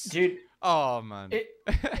 dude. Oh, man.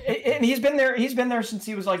 And he's been there since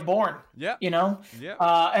he was, born. Yeah. You know? Yeah.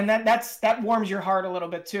 And that warms your heart a little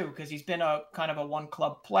bit, too, because he's been a kind of a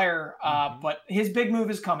one-club player. But his big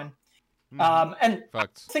move is coming. And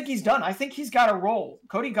Facts. I think he's done. I think he's got a role.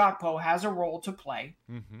 Cody Gakpo has a role to play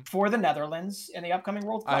for the Netherlands in the upcoming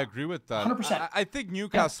World Cup. I agree with that. 100%. I think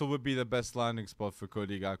Newcastle would be the best landing spot for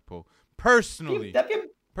Cody Gakpo. Personally. That'd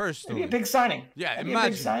be a big signing. Yeah, that'd imagine be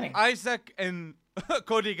a big signing. Isaac and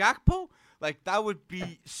Cody Gakpo. That would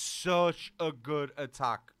be such a good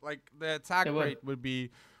attack. The attack rate would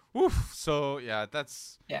be woof. So, yeah,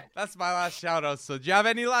 that's my last shout-out. So, do you have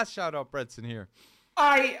any last shout-out, Bretson, here?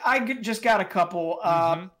 I just got a couple.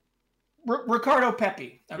 Ricardo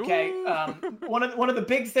Pepi. Okay, one of the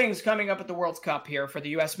big things coming up at the World Cup here for the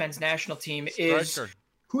U.S. men's national team is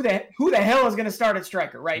who the hell is going to start at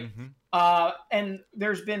striker, right? And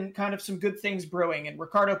there's been kind of some good things brewing. And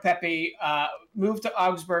Ricardo Pepi moved to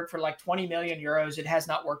Augsburg for 20 million euros. It has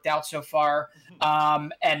not worked out so far,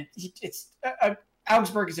 and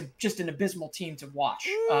Augsburg is just an abysmal team to watch.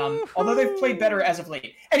 Although they've played better as of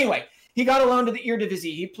late. Anyway. He got a loan to the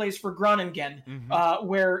Eredivisie. He plays for Groningen,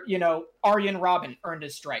 where, Arjen Robben earned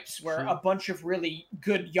his stripes, where a bunch of really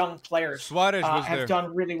good young players have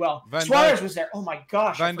done really well. Suarez was there. Oh, my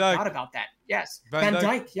gosh. I forgot about that. Yes. Van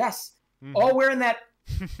Dijk, yes. All wearing that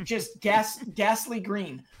just ghastly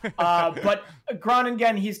green. But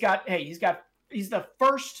Groningen, he's the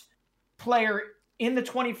first player in the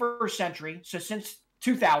 21st century, so since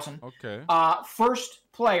 2000, first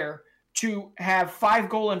player to have 5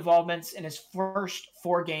 goal involvements in his first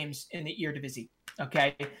 4 games in the Eredivisie.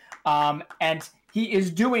 Okay. And he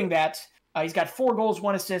is doing that. He's got 4 goals,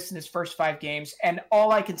 1 assist in his first 5 games. And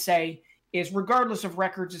all I can say is, regardless of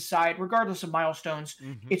records aside, regardless of milestones,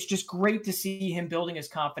 it's just great to see him building his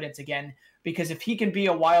confidence again, because if he can be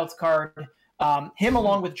a wild card, him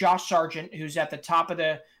along with Josh Sargent, who's at the top of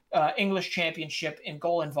the English Championship in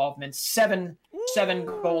goal involvements, 7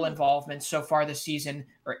 goal involvements so far this season,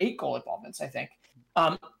 or 8 goal involvements, I think.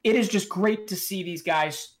 It is just great to see these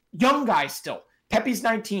guys, young guys still. Pepe's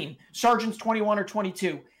 19, Sargent's 21 or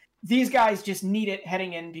 22. These guys just need it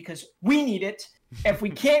heading in, because we need it. If we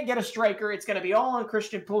can't get a striker, it's going to be all on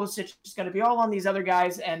Christian Pulisic. It's going to be all on these other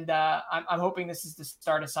guys, and I'm hoping this is the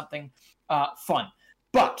start of something fun.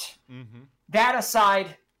 But that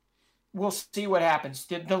aside, we'll see what happens.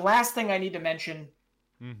 The last thing I need to mention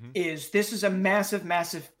is this is a massive,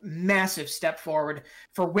 massive, massive step forward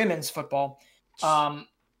for women's football.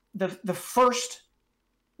 The first,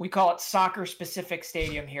 we call it soccer-specific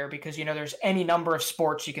stadium here, because, there's any number of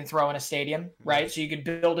sports you can throw in a stadium, right? So you could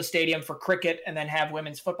build a stadium for cricket and then have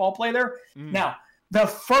women's football play there. Now, the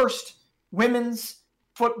first women's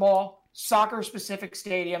football soccer-specific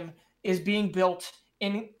stadium is being built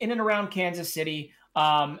in and around Kansas City,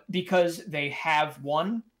 because they have,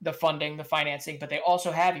 one, the funding, the financing, but they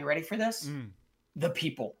also have, you ready for this? the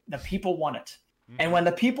people. The people want it. And when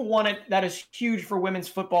the people want it, that is huge for women's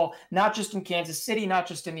football, not just in Kansas City, not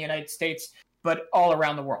just in the United States, but all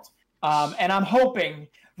around the world. And I'm hoping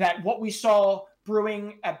that what we saw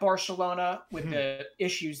brewing at Barcelona with the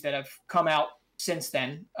issues that have come out since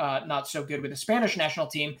then, not so good with the Spanish national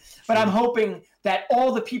team, but I'm hoping that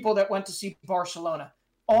all the people that went to see Barcelona,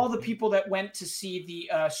 all the people that went to see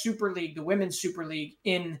the Super League, the Women's Super League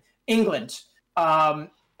in England,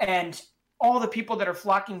 and all the people that are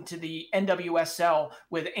flocking to the NWSL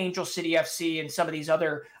with Angel City FC and some of these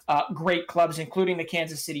other great clubs, including the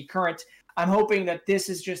Kansas City Current. I'm hoping that this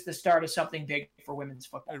is just the start of something big for women's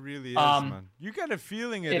football. It really is, man. You get a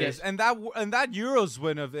feeling it is. And that Euros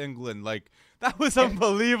win of England, like, that was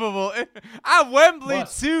unbelievable. At Wembley,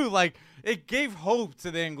 too, like, it gave hope to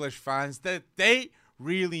the English fans that they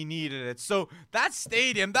really needed it. So that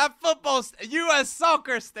stadium, that U.S.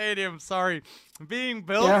 soccer stadium, being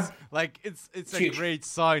built, like it's a great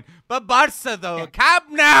sign. But Barca though, Camp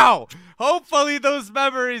Nou. Hopefully those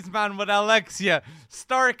memories, man, with Alexia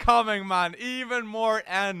start coming, man, even more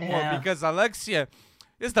and more, because Alexia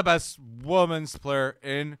is the best women's player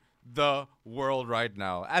in the world right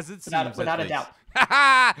now, as it seems. Without a doubt.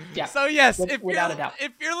 So yes, without a doubt.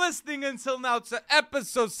 If you're listening until now to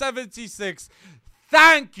episode 76.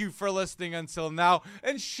 Thank you for listening until now,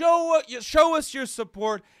 and show us your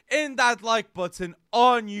support in that like button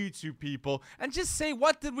on YouTube, people, and just say,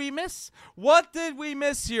 what did we miss? What did we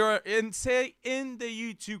miss here? And say in the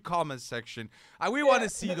YouTube comments section. We want to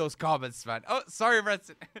see those comments, man. Oh, sorry,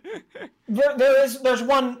 Brenton. There's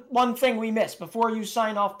one thing we missed before you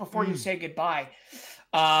sign off, before you say goodbye.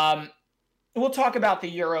 We'll talk about the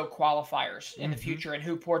Euro qualifiers in the future and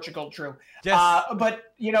who Portugal drew. Yes.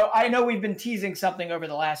 But, I know we've been teasing something over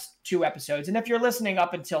the last 2 episodes. And if you're listening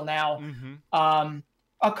up until now,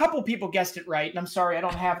 a couple people guessed it right. And I'm sorry, I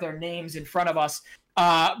don't have their names in front of us.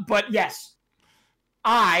 But yes,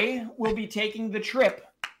 I will be taking the trip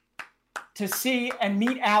to see and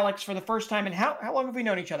meet Alex for the first time. And how long have we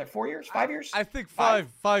known each other? 4 years? 5 years? I think 5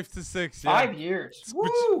 to 6. Yeah. 5 years.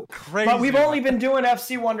 Woo! Crazy. But we've only been doing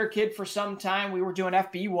FC Wonderkid for some time. We were doing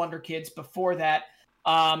FB Wonderkids before that.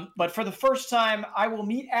 But for the first time, I will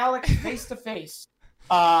meet Alex face to face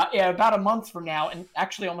about a month from now, and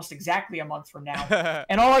actually almost exactly a month from now.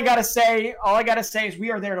 And all I gotta say is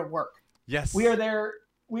we are there to work. Yes. We are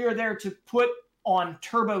there to put on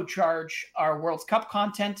turbocharge our World Cup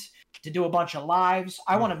content, to do a bunch of lives.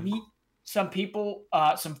 I want to meet some people,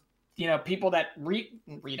 people that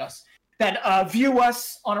read us, that view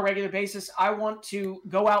us on a regular basis. I want to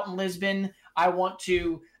go out in Lisbon. I want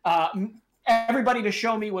to everybody to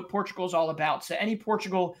show me what Portugal's all about. So any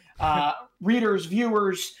Portugal readers,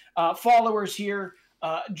 viewers, followers here,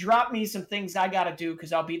 drop me some things I got to do,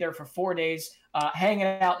 because I'll be there for 4 days, hanging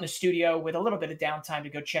out in the studio with a little bit of downtime to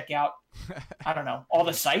go check out, I don't know, all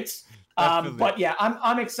the sites. But yeah,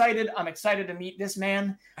 I'm excited. I'm excited to meet this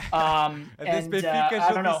man. And this Benfica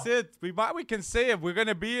I don't know. We can say it. We're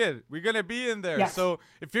gonna be in. We're gonna be in there. Yes. So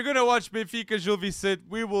if you're gonna watch Benfica Gil Vicente,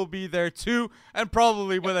 we will be there too, and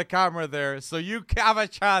probably with a camera there, so you have a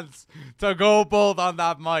chance to go bold on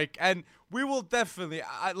that mic. And we will definitely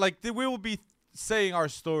we will be saying our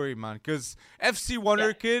story, man, because FC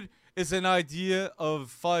Wonderkid is an idea of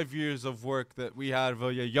 5 years of work that we had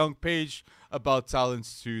via Young Page about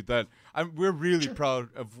talents too, that we're really proud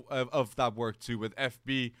of that work too with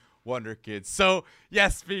FB Wonderkid. So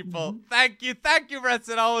yes, people, thank you,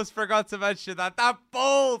 Brenton. I almost forgot to mention that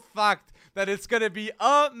bold fact that it's gonna be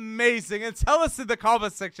amazing. And tell us in the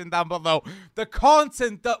comment section down below the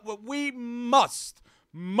content that we must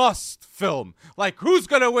film. Like, who's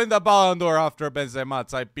gonna win the Ballon d'Or after a Benzema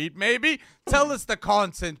type beat? Maybe tell us the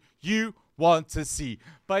content you want to see.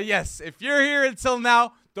 But yes, if you're here until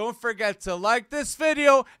now, don't forget to like this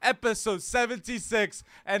video, episode 76,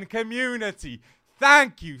 and community.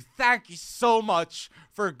 Thank you so much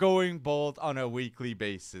for going bold on a weekly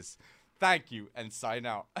basis. Thank you, and sign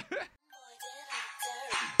out.